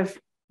spent a lot of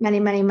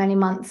many, many, many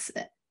months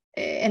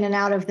in and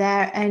out of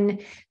there.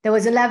 And there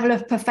was a level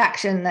of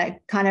perfection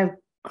that kind of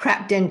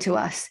crept into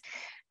us.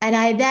 And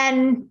I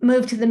then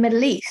moved to the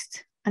Middle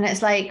East. And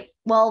it's like,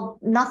 well,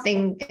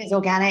 nothing is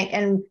organic,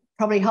 and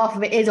probably half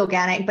of it is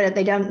organic, but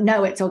they don't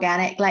know it's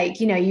organic. Like,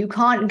 you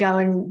can't go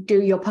and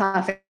do your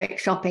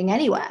perfect shopping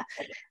anywhere.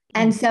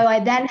 And so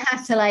I then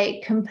had to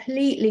like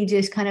completely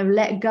just kind of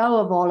let go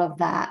of all of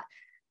that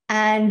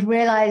and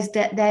realize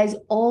that there's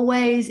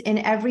always, in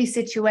every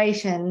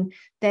situation,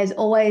 there's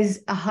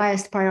always a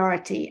highest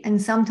priority.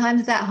 And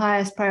sometimes that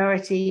highest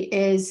priority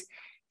is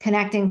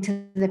connecting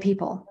to the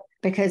people,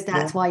 because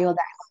that's why you're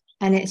there.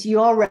 And it's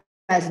your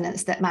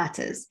resonance that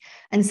matters.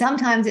 And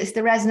sometimes it's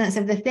the resonance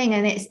of the thing,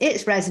 and it's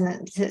its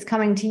resonance that's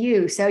coming to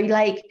you. So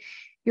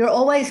you're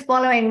always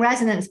following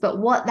resonance, but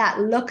what that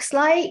looks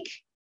like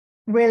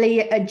really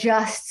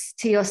adjusts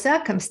to your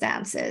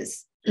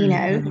circumstances,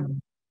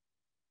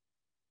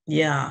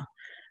 Yeah.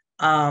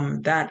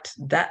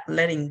 That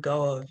letting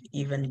go of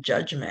even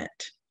judgment,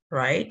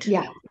 right?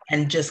 Yeah.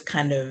 And just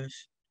kind of,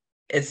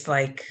 it's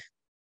like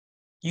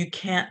you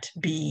can't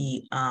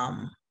be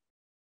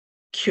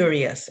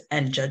curious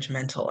and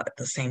judgmental at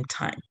the same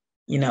time,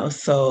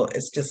 so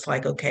it's just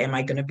like, okay, am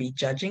I going to be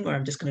judging, or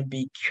I'm just going to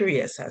be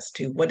curious as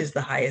to what is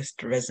the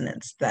highest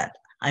resonance that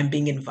I'm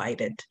being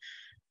invited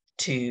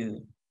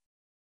to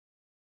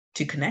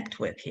connect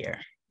with here.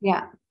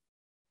 Yeah.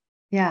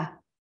 Yeah,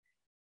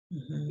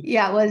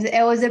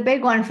 it was a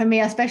big one for me,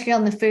 especially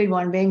on the food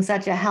one, being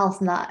such a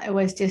health nut. It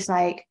was just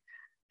like,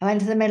 I went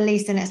to the Middle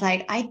East and it's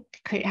like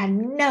had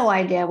no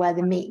idea where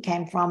the meat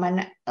came from,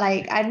 and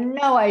like I had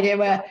no idea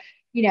where,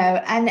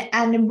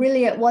 and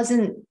really it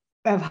wasn't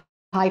of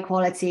high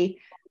quality.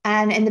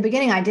 And in the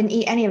beginning, I didn't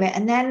eat any of it,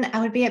 and then I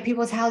would be at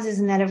people's houses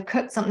and they'd have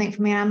cooked something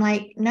for me, and I'm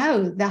like,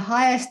 no, the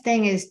highest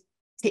thing is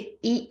to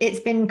eat. It's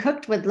been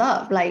cooked with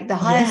love. Like the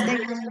highest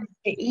thing is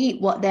to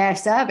eat what they're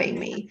serving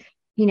me,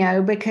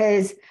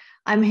 because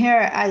I'm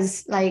here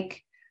as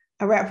like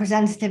a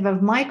representative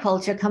of my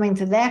culture coming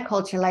to their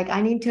culture. Like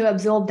I need to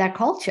absorb their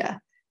culture.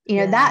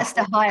 That's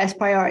the highest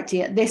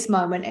priority at this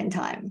moment in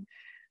time.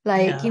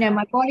 Like,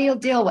 my body will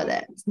deal with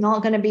it. It's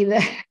not going to be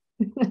the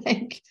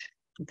like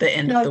the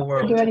end of the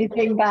world. Do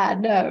anything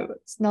bad. No,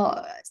 it's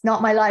not. It's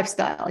not my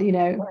lifestyle.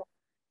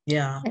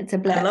 Yeah, it's a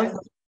blessing.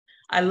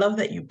 I love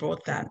that you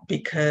brought that,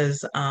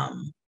 because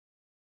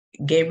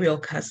Gabriel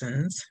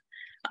Cousins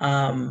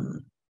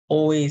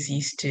always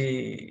used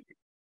to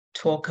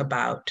talk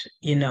about,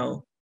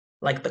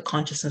 like the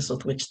consciousness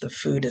with which the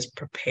food is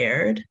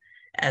prepared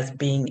as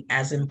being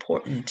as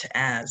important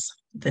as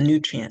the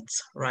nutrients,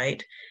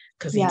 right?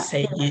 Because he'd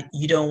say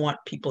you don't want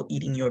people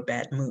eating your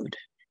bad mood.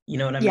 You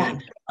know what I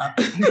mean?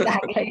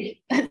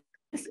 Exactly.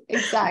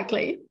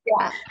 Exactly.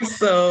 Yeah.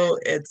 So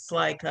it's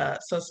like,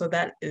 so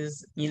that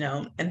is,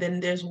 and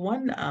then there's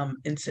one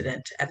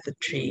incident at the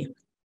tree,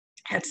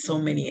 had so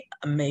many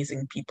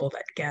amazing people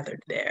that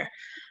gathered there,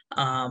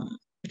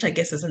 which I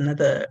guess is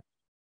another,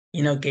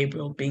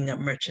 Gabriel being a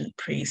merchant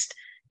priest,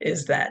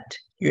 is that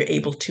you're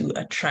able to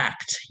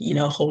attract,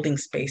 holding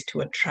space to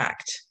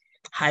attract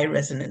high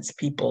resonance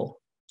people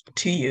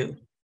to you,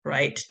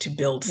 right? To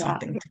build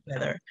something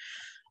together.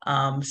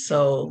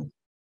 So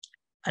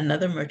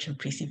another merchant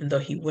priest, even though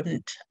he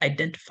wouldn't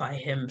identify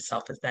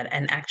himself as that,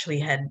 and actually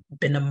had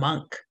been a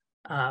monk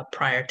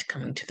prior to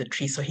coming to the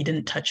tree, so he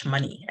didn't touch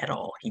money at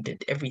all. He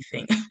did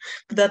everything.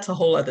 But that's a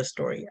whole other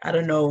story. I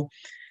don't know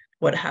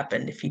what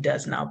happened, if he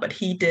does now, but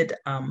he did.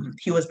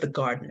 He was the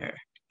gardener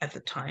at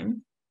the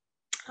time,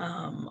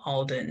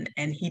 Alden,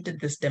 and he did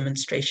this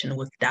demonstration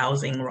with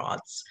dowsing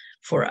rods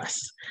for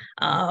us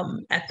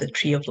at the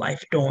Tree of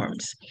Life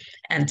dorms.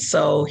 And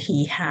so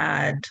he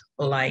had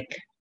like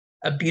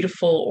a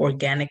beautiful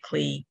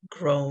organically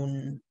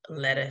grown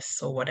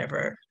lettuce or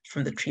whatever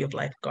from the Tree of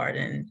Life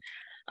garden.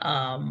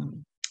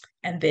 And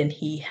then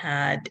he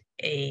had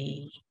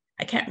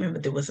I can't remember,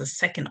 there was a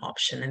second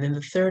option. And then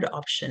the third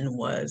option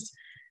was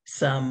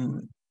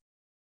some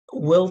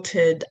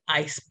wilted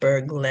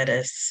iceberg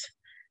lettuce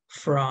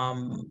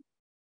from,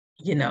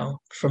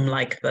 from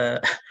like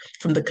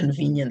from the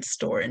convenience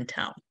store in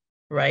town,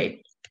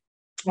 right?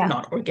 Yeah.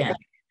 not organic.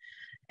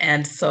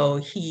 And so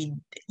he,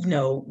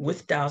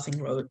 with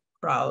dowsing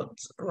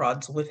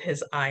rods with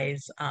his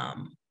eyes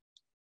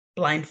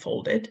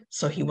blindfolded,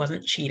 so he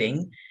wasn't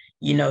cheating.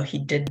 He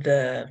did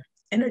the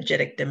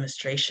energetic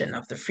demonstration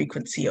of the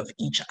frequency of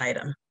each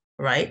item,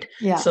 right?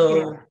 Yeah.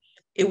 So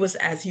it was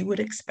as you would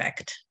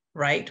expect,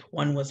 right?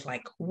 One was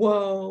like,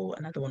 whoa,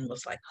 another one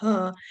was like,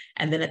 huh.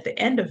 And then at the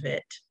end of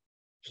it,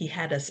 he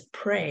had us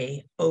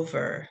pray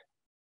over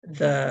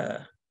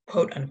the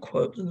quote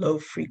unquote low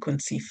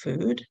frequency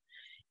food,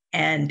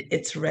 and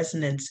its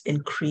resonance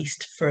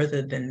increased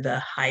further than the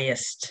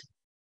highest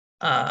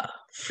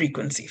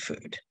frequency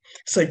food.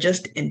 So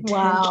just intention,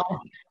 Wow.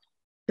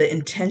 the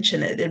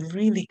intention, it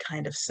really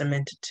kind of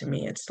cemented to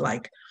me. It's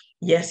like,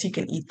 yes, you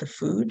can eat the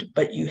food,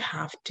 but you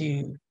have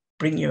to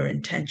bring your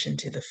intention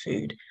to the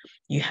food.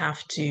 You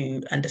have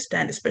to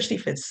understand, especially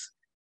if it's,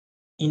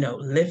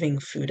 living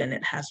food and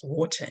it has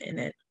water in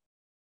it,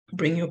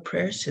 bring your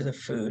prayers to the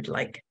food,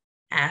 like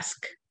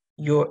ask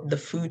the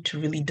food to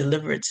really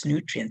deliver its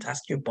nutrients,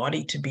 ask your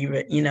body to be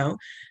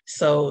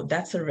so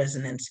that's a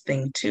resonance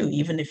thing too,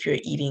 even if you're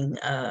eating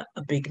a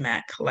Big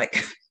Mac,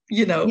 like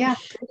Yeah.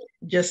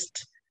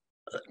 just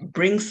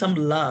bring some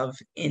love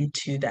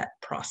into that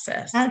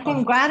process And of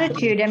some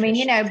gratitude. I mean,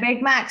 nutrition.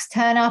 Big Macs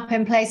turn up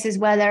in places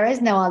where there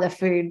is no other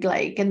food,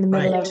 like in the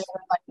middle Right. of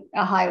like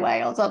a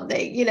highway or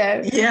something.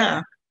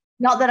 Yeah.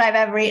 Not that I've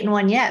ever eaten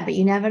one yet, but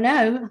you never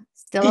know.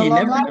 Still a You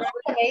long never life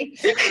know. away.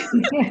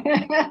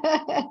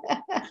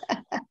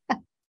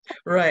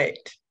 Right.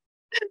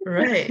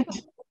 Right.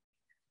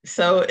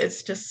 So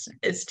it's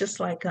just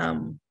like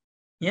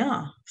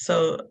yeah.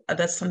 So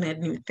that's something I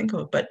didn't even think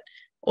of, but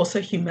also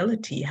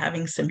humility,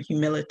 having some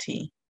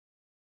humility,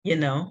 you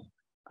know.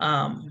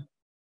 Um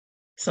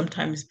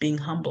Sometimes being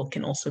humble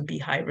can also be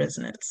high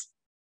resonance.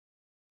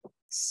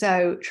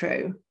 So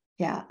true.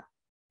 Yeah.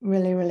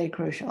 Really, really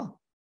crucial.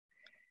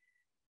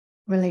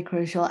 Really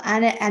crucial.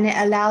 And it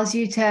allows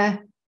you to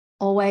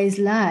always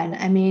learn.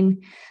 I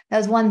mean,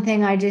 there's one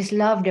thing I just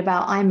loved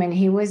about Ayman.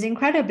 He was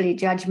incredibly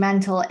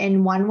judgmental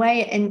in one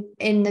way,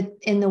 in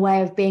the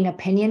way of being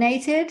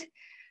opinionated.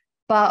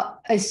 But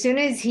as soon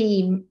as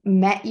he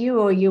met you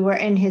or you were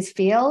in his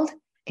field,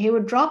 he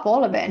would drop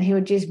all of it and he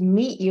would just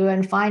meet you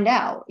and find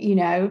out.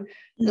 Mhm.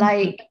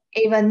 Like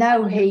even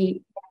though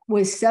he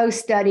was so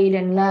studied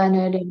and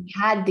learned and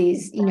had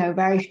these,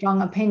 very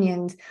strong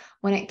opinions,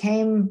 when it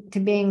came to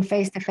being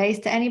face to face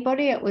to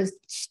anybody, it was,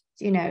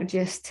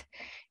 just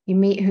you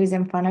meet who's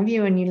in front of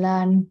you and you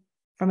learn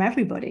from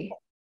everybody,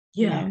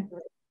 you Yeah. know,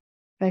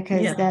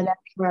 because Yeah. they're there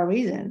for a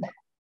reason.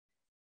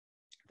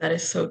 That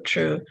is so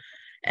true.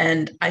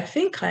 And I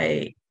think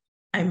I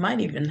might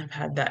even have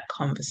had that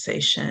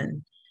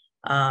conversation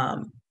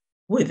um,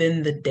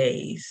 within the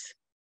days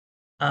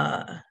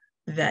uh,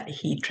 that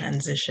he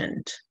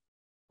transitioned,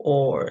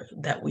 or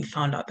that we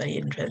found out that he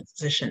had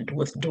transitioned,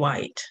 with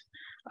Dwight,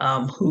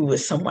 who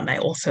was someone I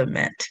also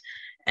met.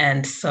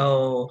 And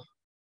so,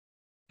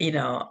 you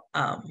know,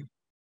 um,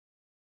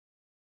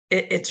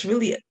 it's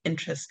really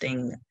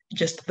interesting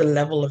just the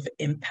level of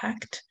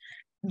impact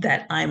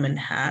that Iman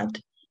had,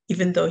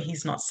 even though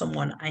he's not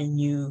someone I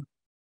knew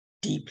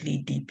deeply,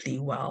 deeply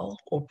well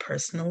or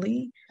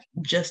personally,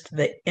 just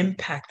the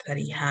impact that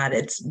he had.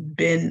 It's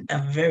been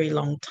a very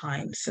long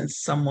time since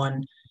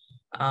someone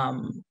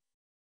um,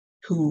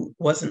 who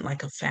wasn't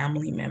like a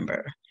family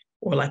member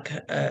or like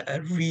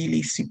a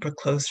really super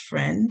close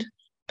friend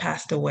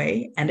passed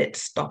away, and it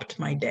stopped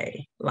my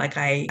day. Like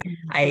I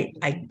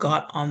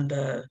got on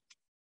the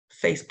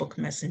Facebook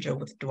Messenger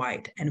with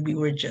Dwight, and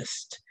we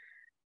just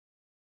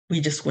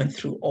went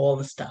through all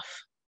the stuff,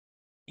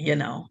 you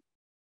know.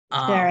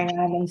 Um, Sharing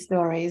our own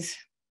stories.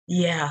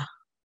 yeah.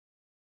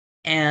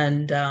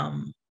 And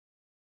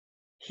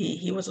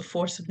he was a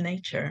force of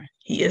nature.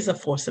 He is a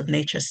force of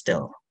nature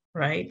still,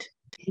 right?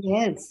 He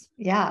is.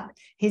 Yeah.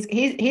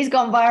 He's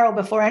gone viral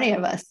before any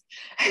of us.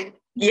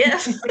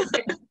 Yes.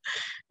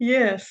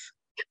 Yes.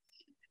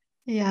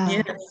 Yeah.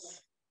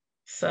 Yes.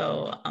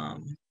 So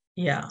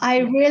yeah. I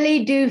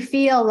really do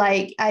feel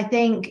like I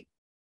think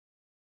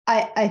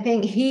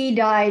he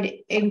died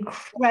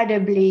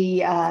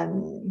incredibly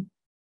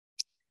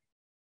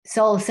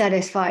soul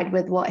satisfied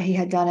with what he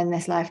had done in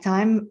this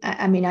lifetime.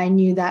 I mean, I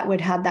knew that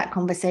we'd had that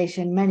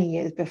conversation many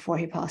years before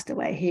he passed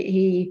away.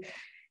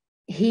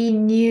 He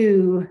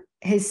knew,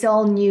 his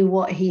soul knew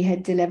what he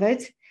had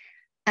delivered.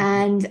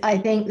 And I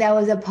think there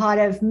was a part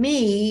of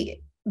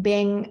me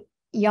being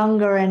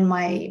younger in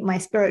my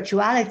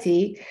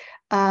spirituality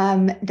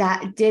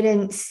that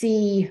didn't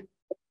see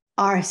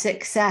our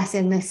success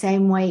in the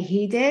same way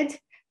he did,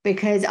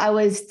 because I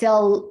was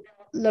still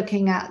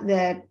looking at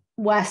the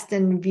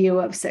Western view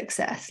of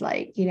success,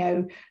 like,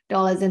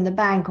 dollars in the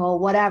bank or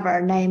whatever,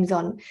 names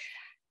on.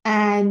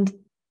 And,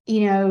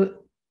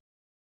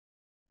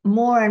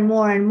 more and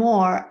more and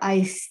more,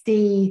 I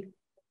see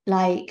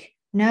like,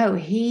 no,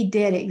 he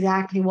did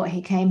exactly what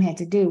he came here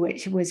to do,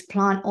 which was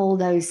plant all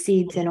those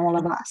seeds in all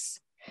of us,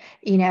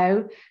 you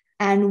know,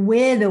 and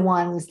we're the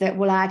ones that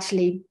will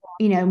actually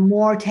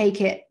more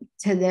take it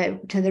to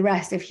the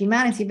rest of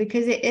humanity,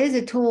 because it is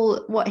a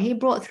tool. What he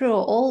brought through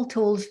are all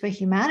tools for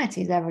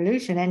humanity's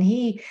evolution, and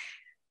he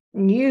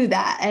knew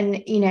that. And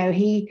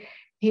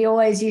he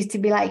always used to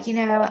be like,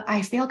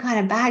 I feel kind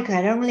of bad because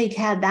I don't really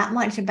care that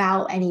much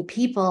about any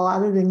people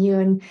other than you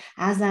and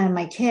Aslan and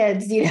my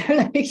kids,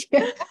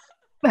 because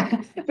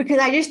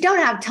I just don't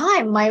have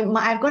time.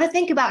 I've got to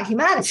think about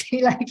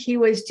humanity. Like, he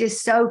was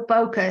just so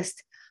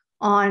focused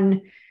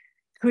on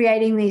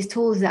creating these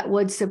tools that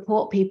would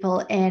support people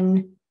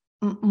in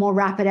more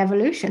rapid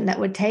evolution, that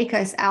would take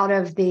us out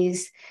of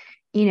these,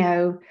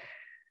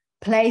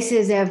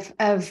 places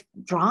of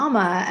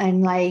drama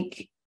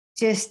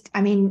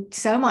and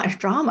so much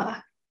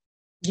drama.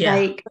 Yeah.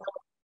 Like,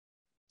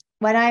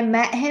 when I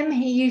met him,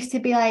 he used to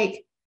be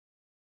like,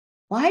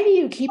 why do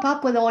you keep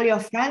up with all your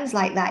friends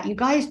like that? You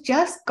guys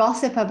just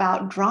gossip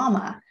about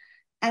drama.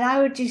 And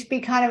I would just be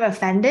kind of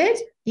offended,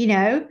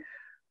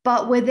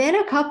 But within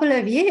a couple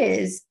of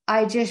years,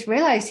 I just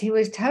realized he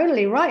was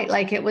totally right.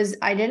 Like,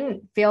 I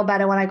didn't feel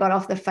better when I got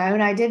off the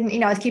phone. I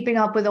didn't, I was keeping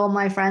up with all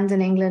my friends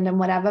in England and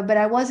whatever, but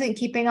I wasn't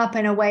keeping up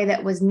in a way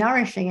that was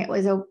nourishing. It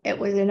was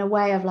in a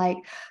way of like,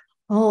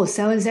 oh,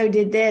 so-and-so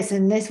did this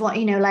and this one,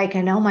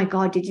 and oh my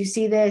God, did you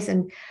see this?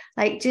 And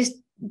like, just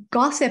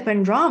gossip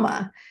and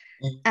drama.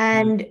 Mm-hmm.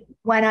 And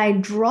when I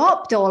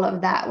dropped all of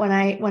that, when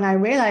I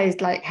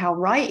realized like how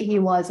right he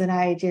was, and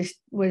I just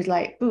was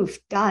like, oof,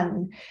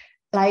 done.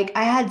 Like,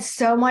 I had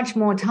so much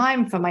more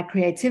time for my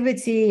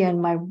creativity and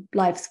my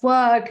life's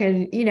work,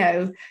 and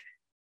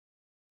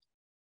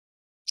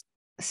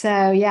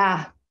so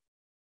yeah,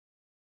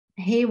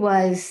 he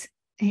was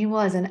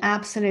an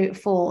absolute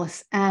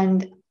force.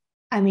 And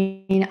I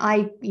mean,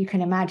 you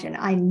can imagine,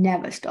 I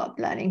never stopped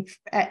learning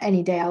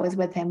any day I was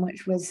with him,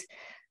 which was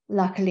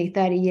luckily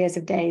 30 years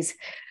of days,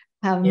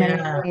 however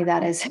many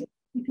that is.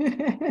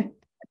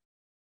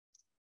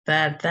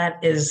 That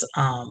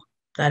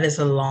is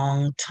a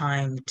long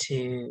time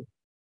to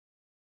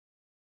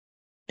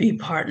be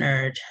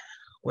partnered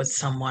with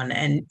someone,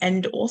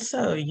 and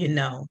also,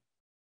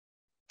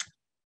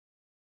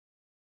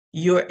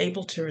 you're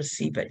able to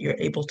receive it, you're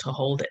able to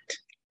hold it,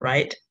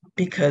 right?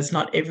 Because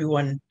not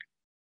everyone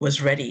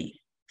was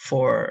ready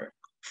for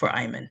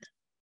Ayman,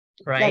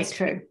 right? That's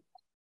true.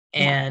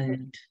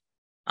 And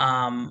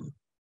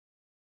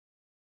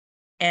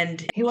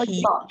and he was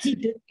a lot.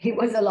 He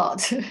was a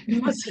lot. he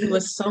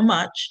was so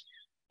much.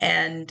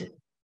 And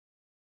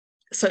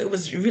so it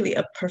was really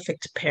a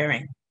perfect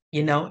pairing.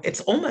 It's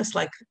almost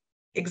like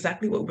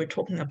exactly what we're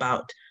talking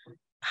about,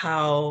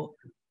 how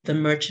the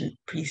merchant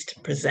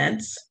priest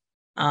presents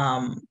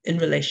in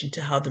relation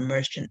to how the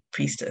merchant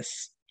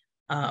priestess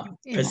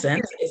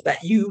presents, is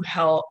that you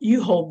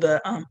hold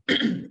the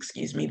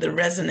excuse me, the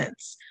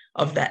resonance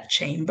of that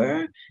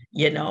chamber,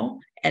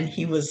 and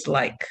he was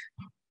like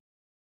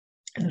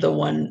the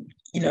one,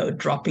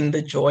 dropping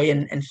the joy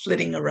and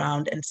flitting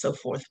around and so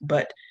forth.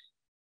 But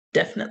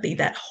definitely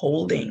that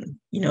holding,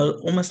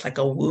 almost like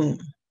a womb,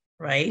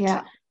 right?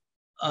 Yeah.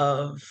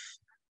 Of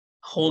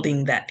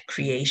holding that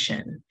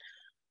creation.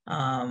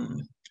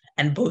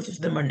 And both of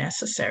them are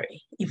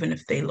necessary, even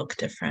if they look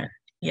different,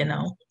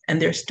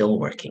 and they're still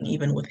working,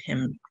 even with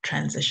him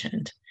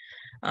transitioned.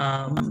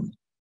 And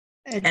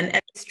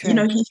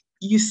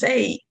you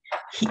say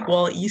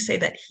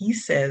that he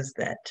says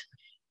that,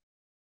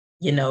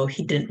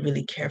 he didn't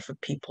really care for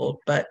people,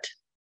 but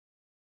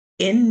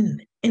in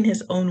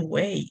his own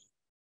way,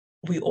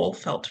 we all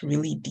felt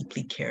really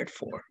deeply cared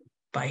for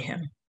by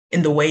him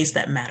in the ways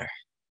that matter.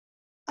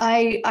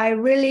 I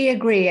really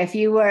agree. If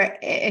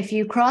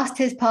you crossed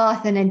his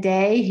path in a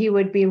day, he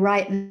would be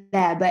right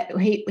there. But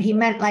he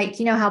meant, like,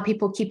 how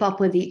people keep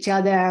up with each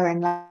other and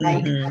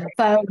like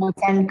phone or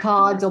send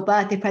cards or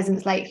birthday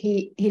presents. Like,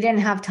 he didn't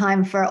have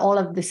time for all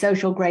of the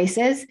social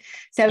graces.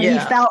 So he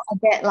felt a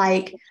bit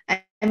like,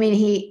 I mean,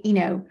 he,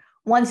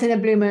 once in a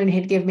blue moon,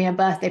 he'd give me a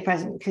birthday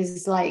present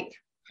because like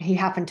he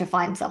happened to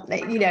find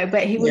something,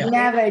 but he would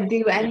never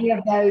do any of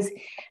those.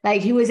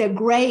 Like, he was a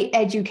great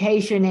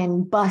education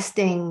in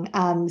busting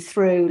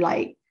through,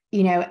 like,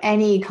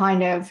 any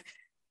kind of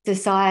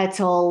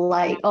societal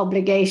like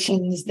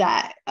obligations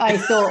that I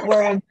thought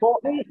were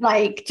important.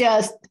 Like,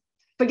 just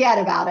forget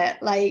about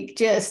it. Like,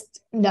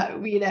 just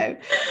no,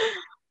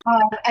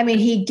 I mean,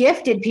 he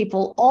gifted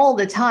people all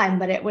the time,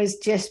 but it was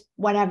just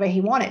whenever he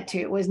wanted to.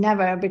 It was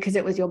never because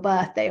it was your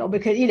birthday or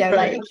because, right.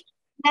 like,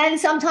 and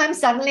sometimes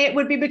suddenly it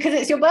would be because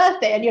it's your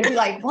birthday and you'd be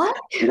like, what?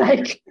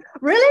 Like,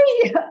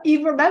 really?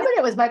 You remembered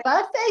it was my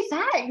birthday?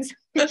 Thanks.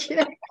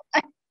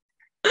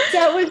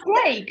 So it was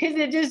great because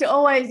it just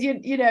always,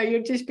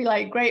 you'd just be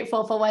like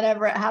grateful for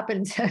whenever it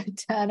happened to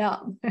turn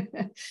up.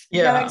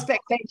 No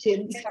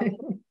expectations.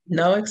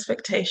 No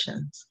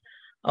expectations.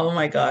 Oh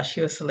my gosh,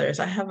 he was hilarious.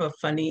 I have a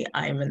funny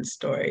Ayman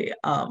story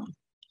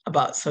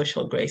about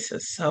social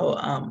graces. So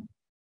I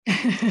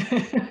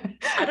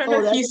don't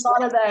know if you a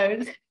lot of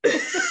those.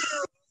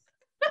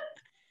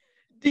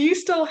 Do you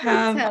still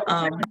have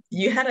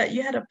you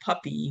had a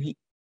puppy,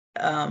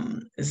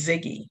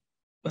 Ziggy.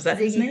 Was that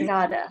his name?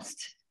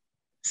 Stardust.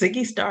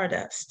 Ziggy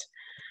Stardust.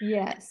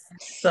 Yes.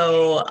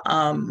 So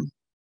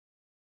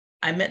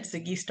I met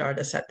Ziggy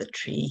Stardust at the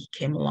tree. He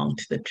came along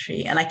to the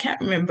tree, and I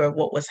can't remember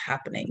what was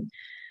happening.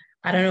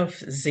 I don't know if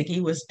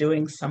Ziggy was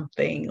doing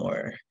something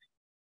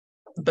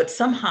but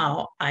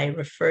somehow I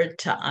referred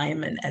to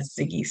Iman as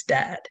Ziggy's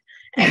dad.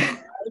 And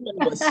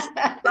Iman was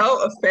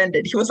so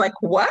offended. He was like,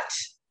 "What?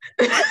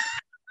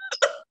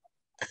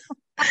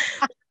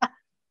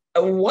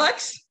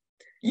 What?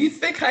 You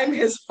think I'm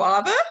his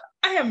father?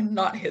 I am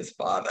not his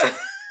father."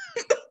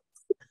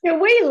 Do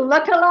we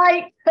look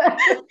alike?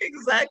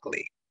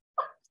 Exactly.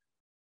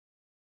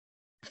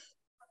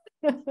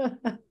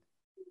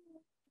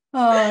 Oh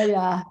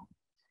yeah.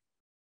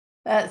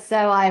 That's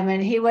so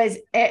Iman.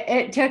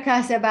 It took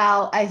us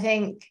about, I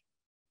think,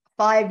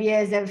 5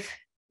 years of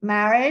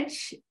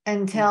marriage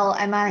until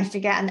I managed to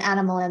get an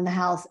animal in the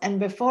house. And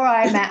before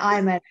I met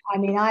Iman, I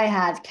mean, I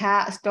had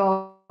cats,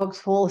 dogs,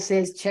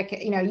 horses,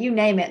 chicken, you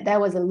name it. There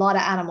was a lot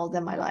of animals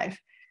in my life.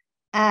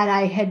 And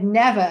I had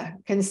never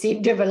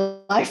conceived of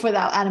a life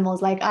without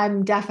animals. Like,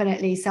 I'm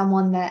definitely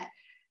someone that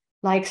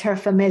likes her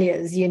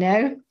familiars,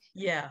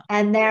 Yeah.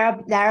 and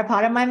they're a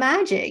part of my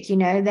magic.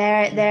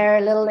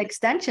 They're little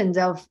extensions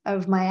of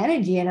my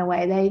energy in a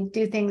way. They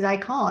do things I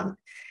can't.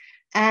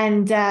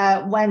 And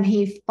when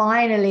he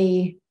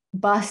finally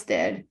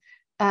busted,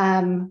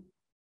 I'd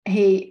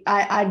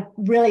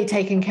really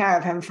taken care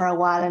of him for a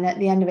while, and at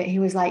the end of it, he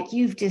was like,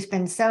 "You've just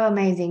been so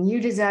amazing. You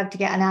deserve to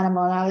get an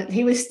animal." And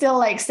he was still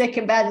like sick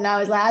in bed, and I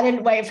was like, I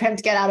didn't wait for him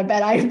to get out of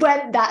bed. I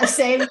went that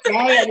same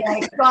day and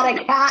like got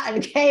a cat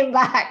and came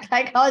back.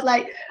 Like, I was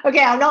like,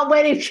 okay, I'm not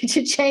waiting for you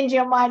to change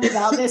your mind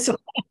about this one.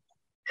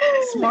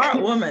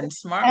 Smart woman,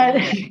 smart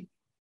woman.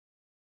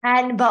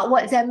 But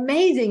what's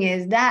amazing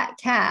is that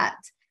cat,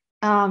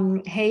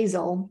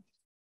 Hazel,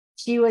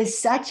 she was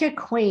such a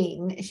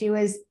queen. She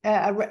was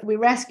we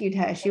rescued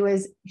her. She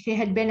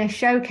had been a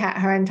show cat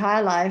her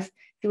entire life.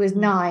 She was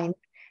 9,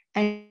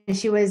 and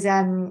she was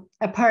a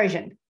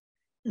Persian,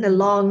 the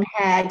long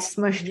haired,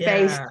 smushed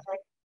face.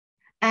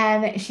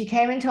 And she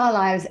came into our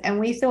lives,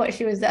 and we thought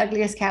she was the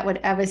ugliest cat we'd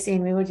ever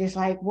seen. We were just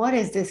like, "What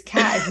is this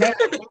cat? It's made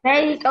of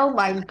snake. Oh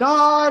my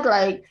god!"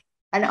 Like,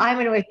 and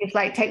Iman was just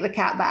like, "Take the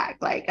cat back."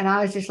 Like, and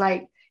I was just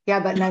like,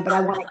 "Yeah, but no, but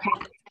I want a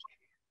cat."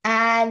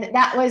 And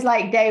that was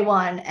like day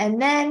one. And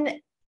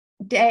then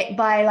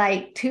by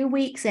like 2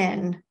 weeks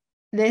in,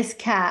 this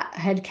cat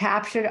had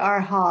captured our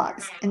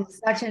hearts in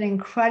such an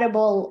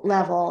incredible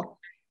level.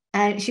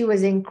 And she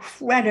was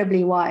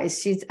incredibly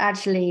wise. She's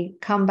actually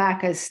come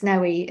back as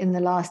Snowy in the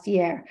last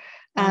year,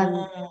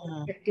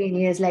 15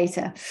 years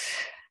later.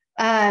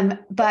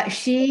 But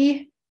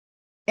she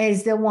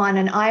is the one,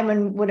 and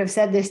Iman would have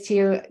said this to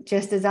you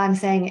just as I'm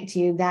saying it to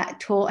you,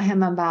 that taught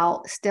him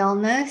about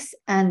stillness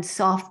and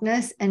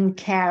softness and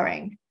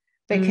caring.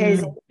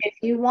 Because if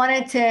you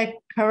wanted to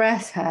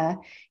caress her,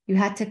 you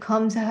had to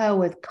come to her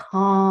with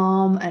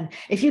calm. And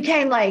if you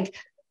came like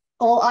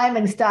all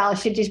Iman style,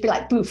 she'd just be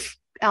like, poof,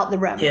 out the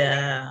room.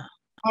 Yeah.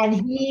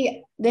 And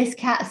this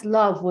cat's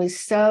love was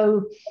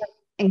so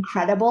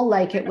incredible.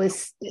 Like, it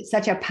was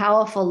such a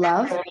powerful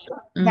love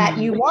that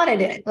you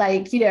wanted it.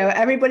 Like,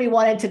 everybody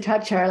wanted to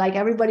touch her. Like,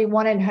 everybody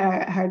wanted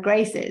her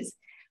graces.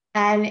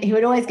 And he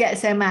would always get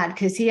so mad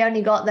because he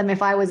only got them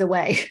if I was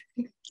away.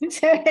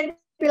 So he'd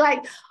be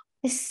like,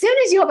 as soon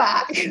as you're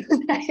back.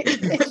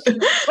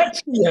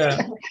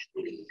 Yeah.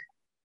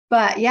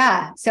 But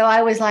yeah, so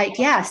I was like,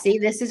 yeah, see,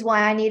 this is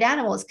why I need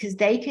animals, because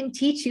they can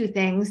teach you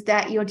things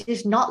that you're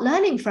just not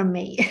learning from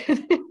me.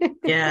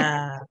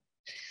 Yeah.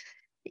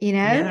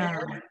 Yeah.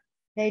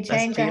 They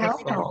change a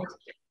household.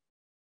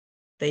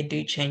 They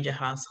do change a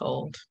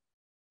household,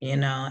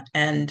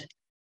 and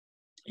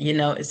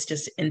it's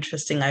just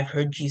interesting. I've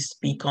heard you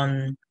speak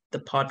on the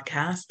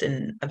podcast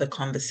and other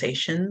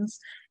conversations,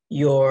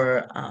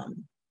 your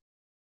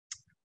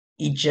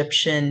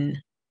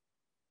Egyptian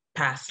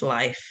past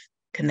life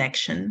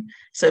connection.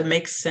 So it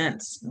makes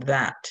sense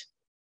that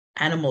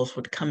animals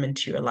would come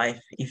into your life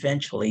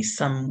eventually,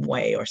 some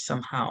way or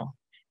somehow,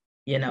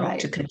 Right.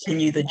 to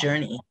continue the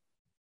journey.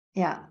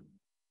 Yeah.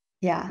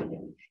 Yeah.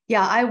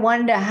 Yeah. I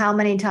wonder how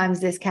many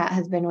times this cat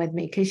has been with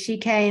me, because she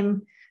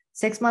came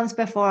 6 months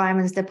before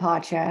Iman's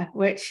departure,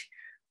 which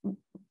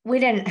we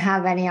didn't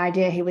have any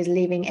idea he was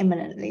leaving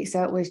imminently.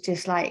 So it was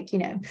just like,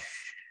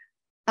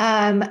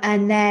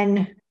 and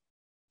then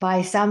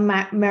by some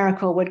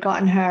miracle, we'd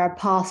gotten her a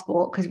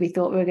passport because we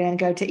thought we were going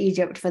to go to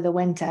Egypt for the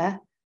winter.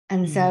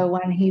 And so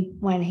when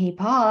he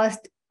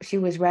passed, she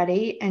was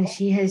ready, and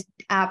she has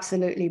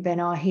absolutely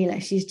been our healer.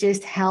 She's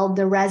just held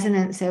the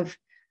resonance of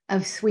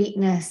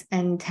sweetness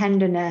and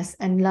tenderness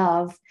and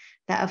love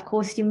that, of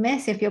course, you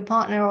miss if your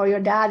partner or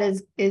your dad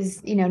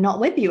is not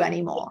with you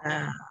anymore.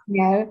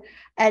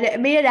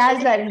 And me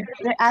and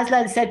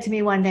Aslan said to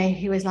me one day,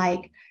 he was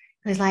like,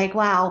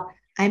 wow,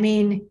 I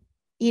mean,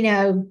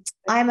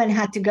 Iman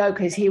had to go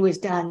because he was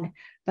done,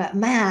 but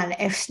man,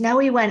 if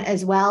Snowy went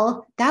as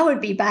well, that would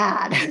be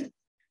bad.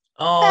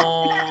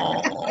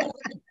 Oh,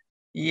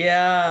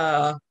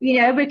 yeah.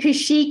 Because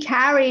she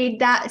carried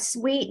that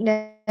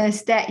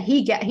sweetness that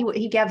he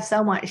gave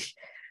so much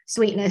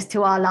sweetness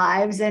to our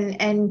lives,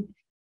 and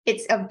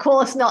it's of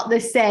course not the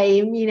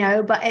same,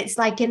 but it's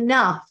like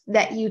enough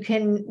that you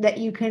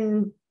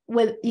can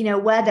with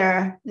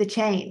weather the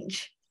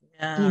change.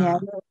 Yeah.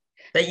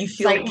 That you It's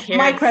feel like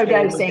cared for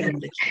microdosing. within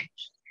the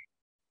change.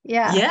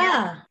 Yeah.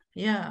 Yeah.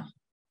 Yeah.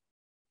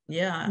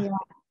 Yeah. Yeah.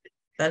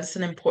 That's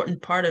an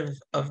important part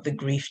of the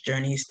grief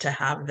journeys to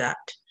have that,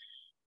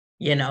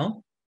 you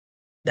know,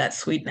 that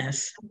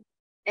sweetness.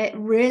 It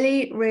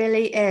really,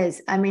 really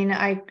is. I mean,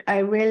 I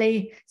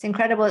really, it's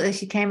incredible that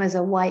she came as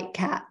a white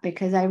cat,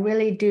 because I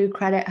really do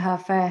credit her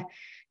for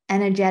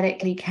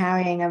energetically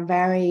carrying a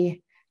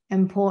very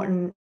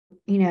important,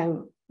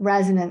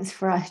 resonance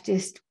for us,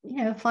 just,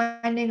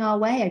 finding our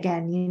way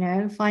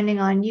again, finding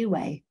our new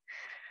way,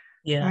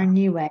 our Yeah.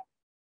 new way.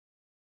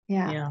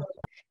 Yeah. Yeah.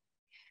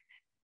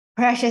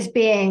 Precious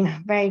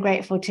being, very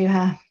grateful to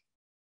her.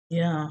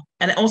 Yeah.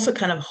 And also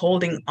kind of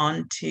holding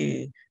on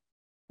to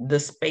the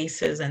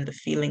spaces and the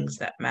feelings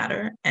that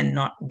matter and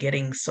not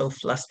getting so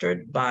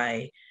flustered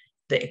by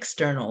the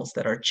externals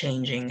that are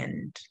changing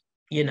and,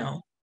 you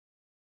know.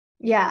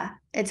 Yeah.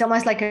 It's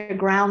almost like a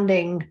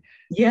grounding,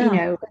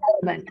 Yeah.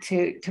 element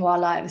to our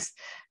lives.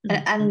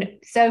 And, Mhm. and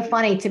so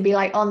funny to be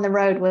like on the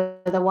road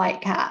with the white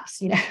caps,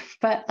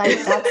 but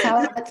like that's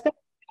how it's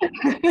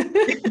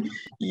been.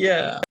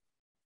 Yeah.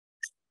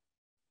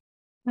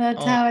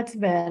 That's Oh, how it's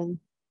been.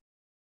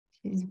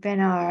 She's been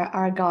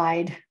our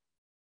guide.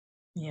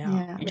 yeah.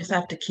 Yeah. You just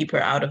have to keep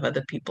her out of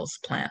other people's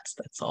plants,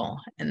 that's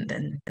all. And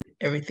then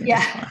everything is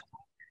Yeah.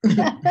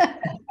 fine.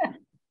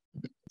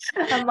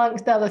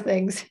 Amongst other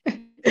things.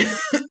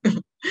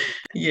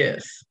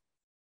 Yes.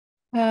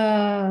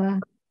 Uh,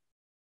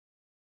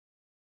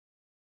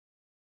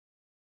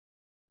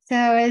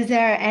 so is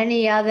there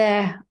any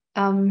other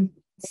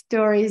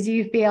stories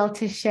you feel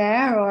to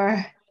share,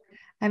 or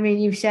I mean,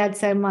 you've shared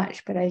so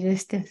much, but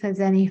if there's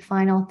any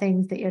final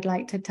things that you'd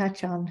like to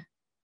touch on.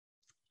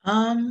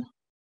 Um,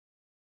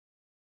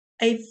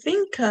 I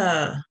think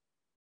I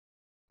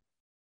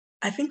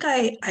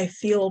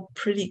feel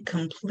pretty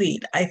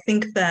complete. I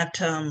think that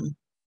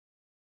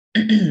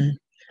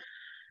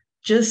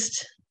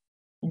just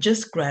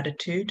just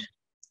gratitude,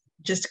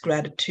 just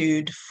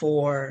gratitude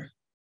for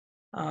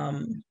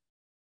um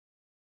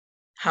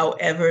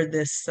however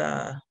this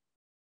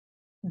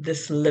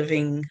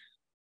living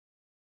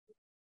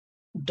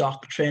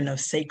doctrine of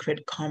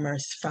sacred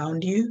commerce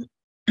found you,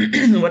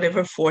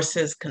 whatever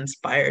forces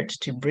conspired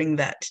to bring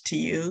that to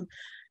you,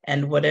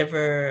 and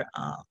whatever,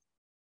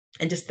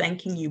 and just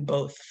thanking you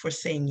both for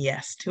saying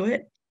yes to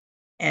it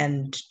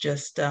and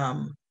just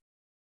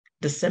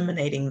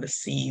disseminating the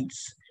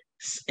seeds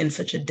in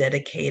such a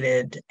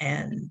dedicated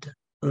and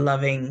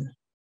loving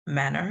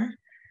manner.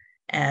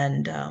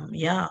 And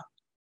yeah,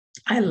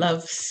 I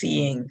love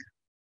seeing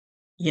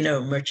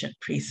merchant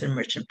priests and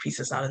merchant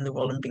priestess out in the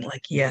world and being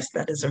like, yes,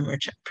 that is a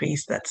merchant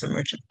priest, that's a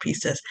merchant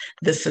priestess.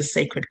 This is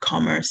sacred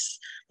commerce.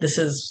 This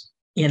is,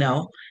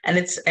 and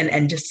it's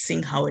and just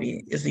seeing how it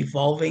is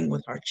evolving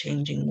with our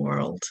changing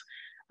world.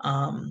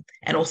 And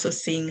also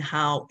seeing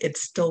how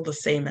it's still the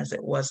same as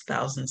it was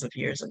thousands of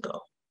years ago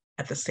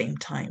at the same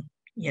time,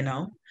 you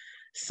know?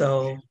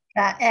 So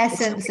That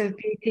it's essence of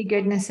beauty,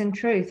 goodness, and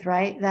truth,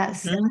 right? mhm,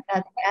 That's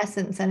the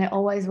essence, and it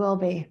always will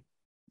be.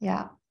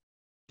 Yeah.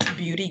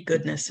 beauty,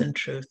 goodness, and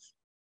truth.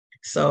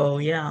 So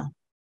yeah,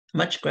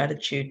 much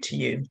gratitude to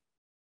you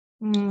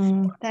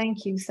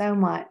Thank you so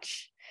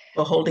much.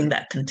 for holding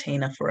that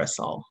container for us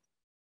all.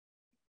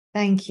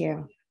 Thank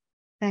you.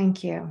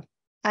 Thank you.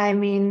 I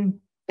mean,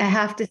 I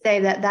have to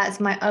say that that's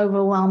my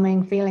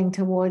overwhelming feeling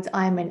towards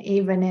Ayman,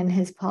 even in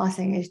his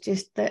passing, is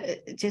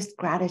just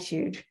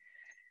gratitude.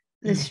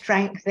 The Mm.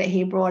 strength that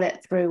he brought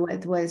it through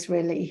with was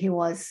really, he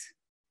was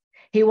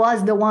the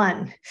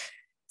one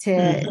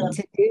Mhm.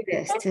 to do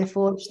this, to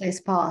forge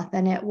this path.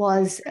 And it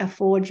was a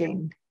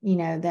forging,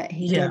 that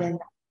he did Yeah,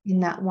 in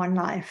that one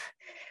life.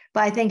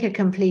 But I think a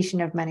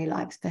completion of many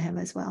lives for him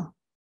as well.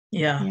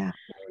 yeah. Yeah.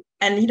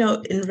 And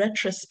in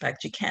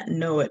retrospect, you can't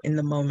know it in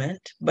the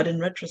moment, but in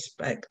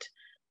retrospect,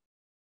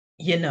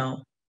 you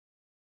know,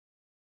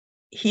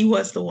 he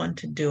was the one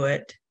to do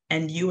it,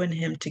 and you and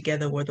him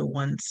together were the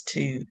ones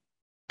to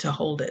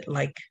hold it.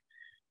 Like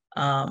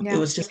it Yeah.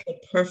 was just the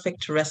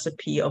perfect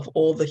recipe of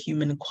all the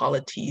human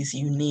qualities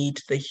you need,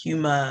 the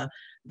humor,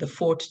 the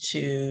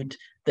fortitude,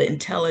 the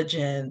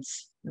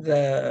intelligence,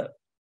 the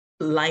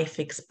life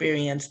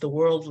experience, the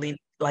worldly,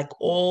 like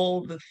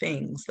all the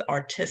things, the Yeah.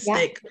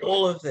 artistic,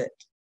 all of it,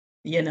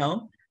 you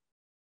know,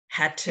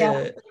 had Yeah.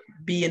 to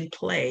be in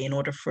play in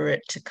order for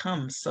it to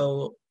come.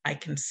 So I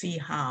can see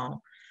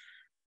how,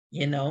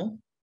 you know,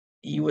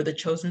 you were the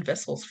chosen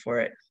vessels for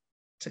it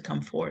to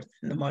come forth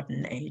in the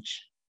modern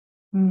age.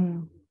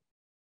 Mm.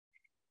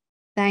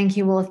 Thank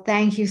you. Well,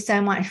 thank you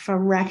so much for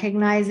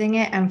recognizing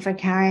it and for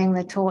carrying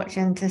the torch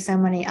into so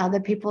many other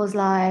people's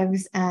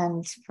lives,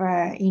 and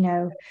for,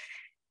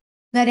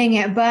 letting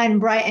it burn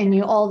bright in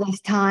you all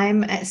this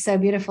time. It's so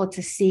beautiful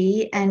to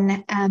see.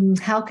 And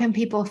how can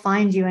people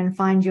find you and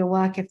find your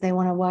work if they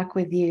want to work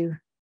with you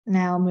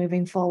now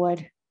moving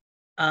forward?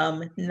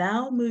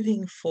 Now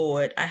moving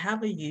forward, I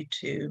have a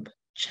YouTube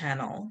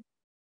channel.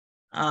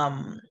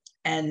 Um,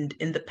 And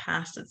in the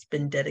past, it's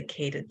been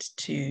dedicated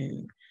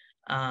to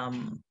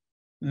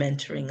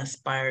mentoring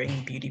aspiring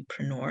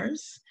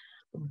beautypreneurs.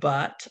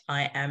 But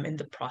I am in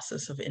the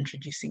process of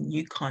introducing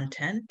new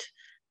content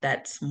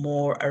that's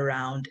more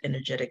around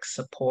energetic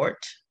support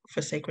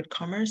for sacred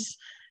commerce.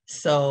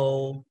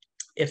 So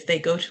if they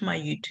go to my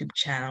YouTube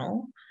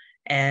channel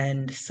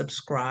and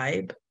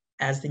subscribe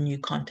as the new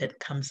content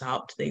comes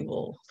out,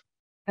 they'll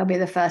be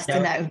the first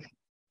to know.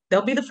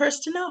 They'll be the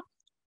first to know.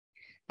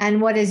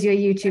 And what is your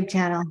YouTube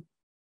channel?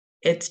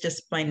 It's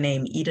just my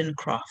name, Eden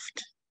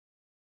Croft.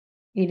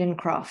 Eden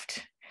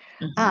Croft.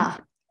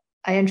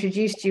 I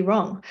introduced you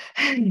wrong.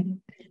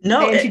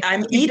 No,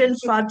 I'm Eden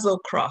Fadzo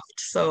Croft.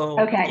 So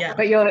okay, yeah.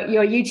 But your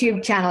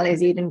YouTube channel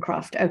is Eden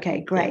Croft.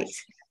 Okay, great.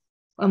 Yes.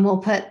 And we'll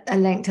put a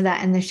link to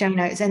that in the show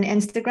notes. And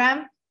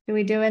Instagram? Do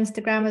we do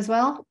Instagram as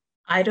well?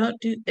 I don't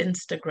do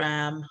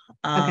Instagram.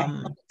 Okay.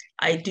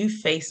 I do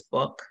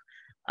Facebook.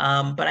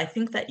 But I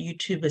think that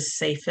YouTube is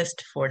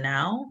safest for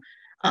now.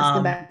 That's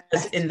the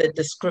best. In the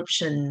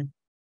description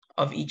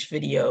of each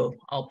video,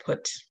 I'll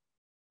put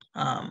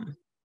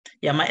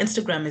my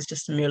Instagram is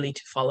just merely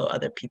to follow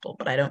other people,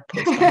 but I don't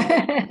post on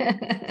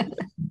it.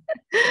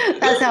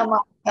 That's how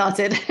mine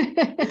started.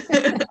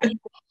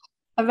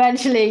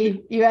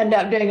 Eventually, you end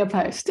up doing a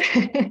post.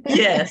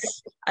 Yes,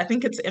 I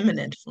think it's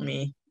imminent for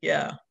me.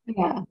 Yeah.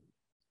 Yeah.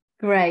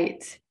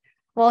 Great.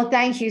 Well,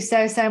 thank you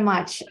so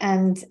much.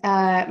 And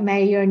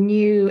may your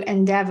new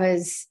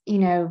endeavors,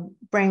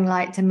 bring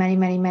light to many,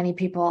 many, many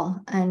people,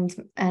 and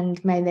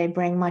may they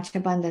bring much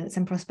abundance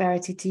and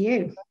prosperity to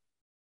you.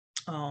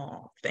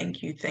 Oh,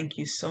 thank you. Thank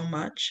you so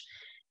much.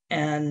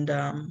 And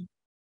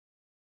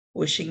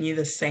wishing you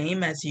the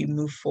same as you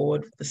move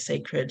forward with the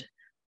sacred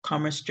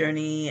commerce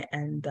journey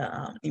and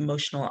the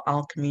emotional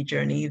alchemy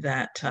journey,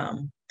 that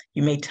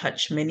you may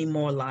touch many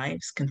more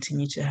lives,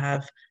 continue to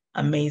have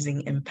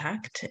amazing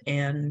impact,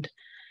 and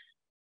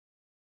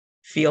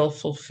feel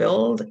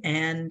fulfilled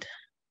and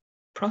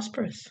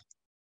prosperous.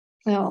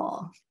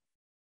 Oh,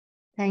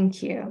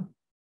 thank you.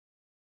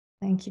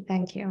 Thank you.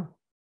 Thank you.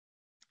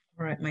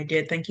 All right, my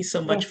dear. Thank you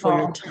so much for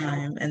your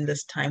time and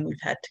this time we've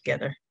had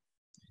together.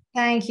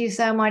 Thank you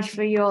so much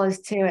for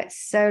yours too.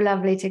 It's so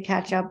lovely to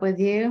catch up with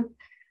you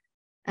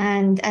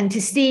and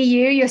to see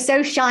you. You're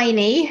so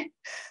shiny.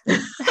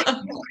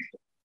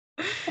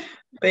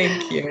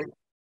 Thank you.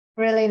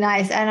 Really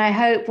nice. And I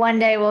hope one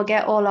day we'll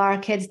get all our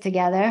kids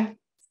together.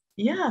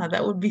 Yeah,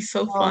 that would be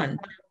so fun.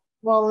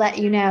 We'll let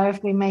you know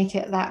if we make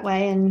it that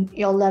way, and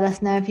you'll let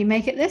us know if you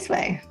make it this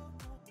way.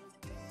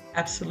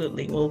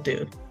 Absolutely, will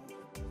do.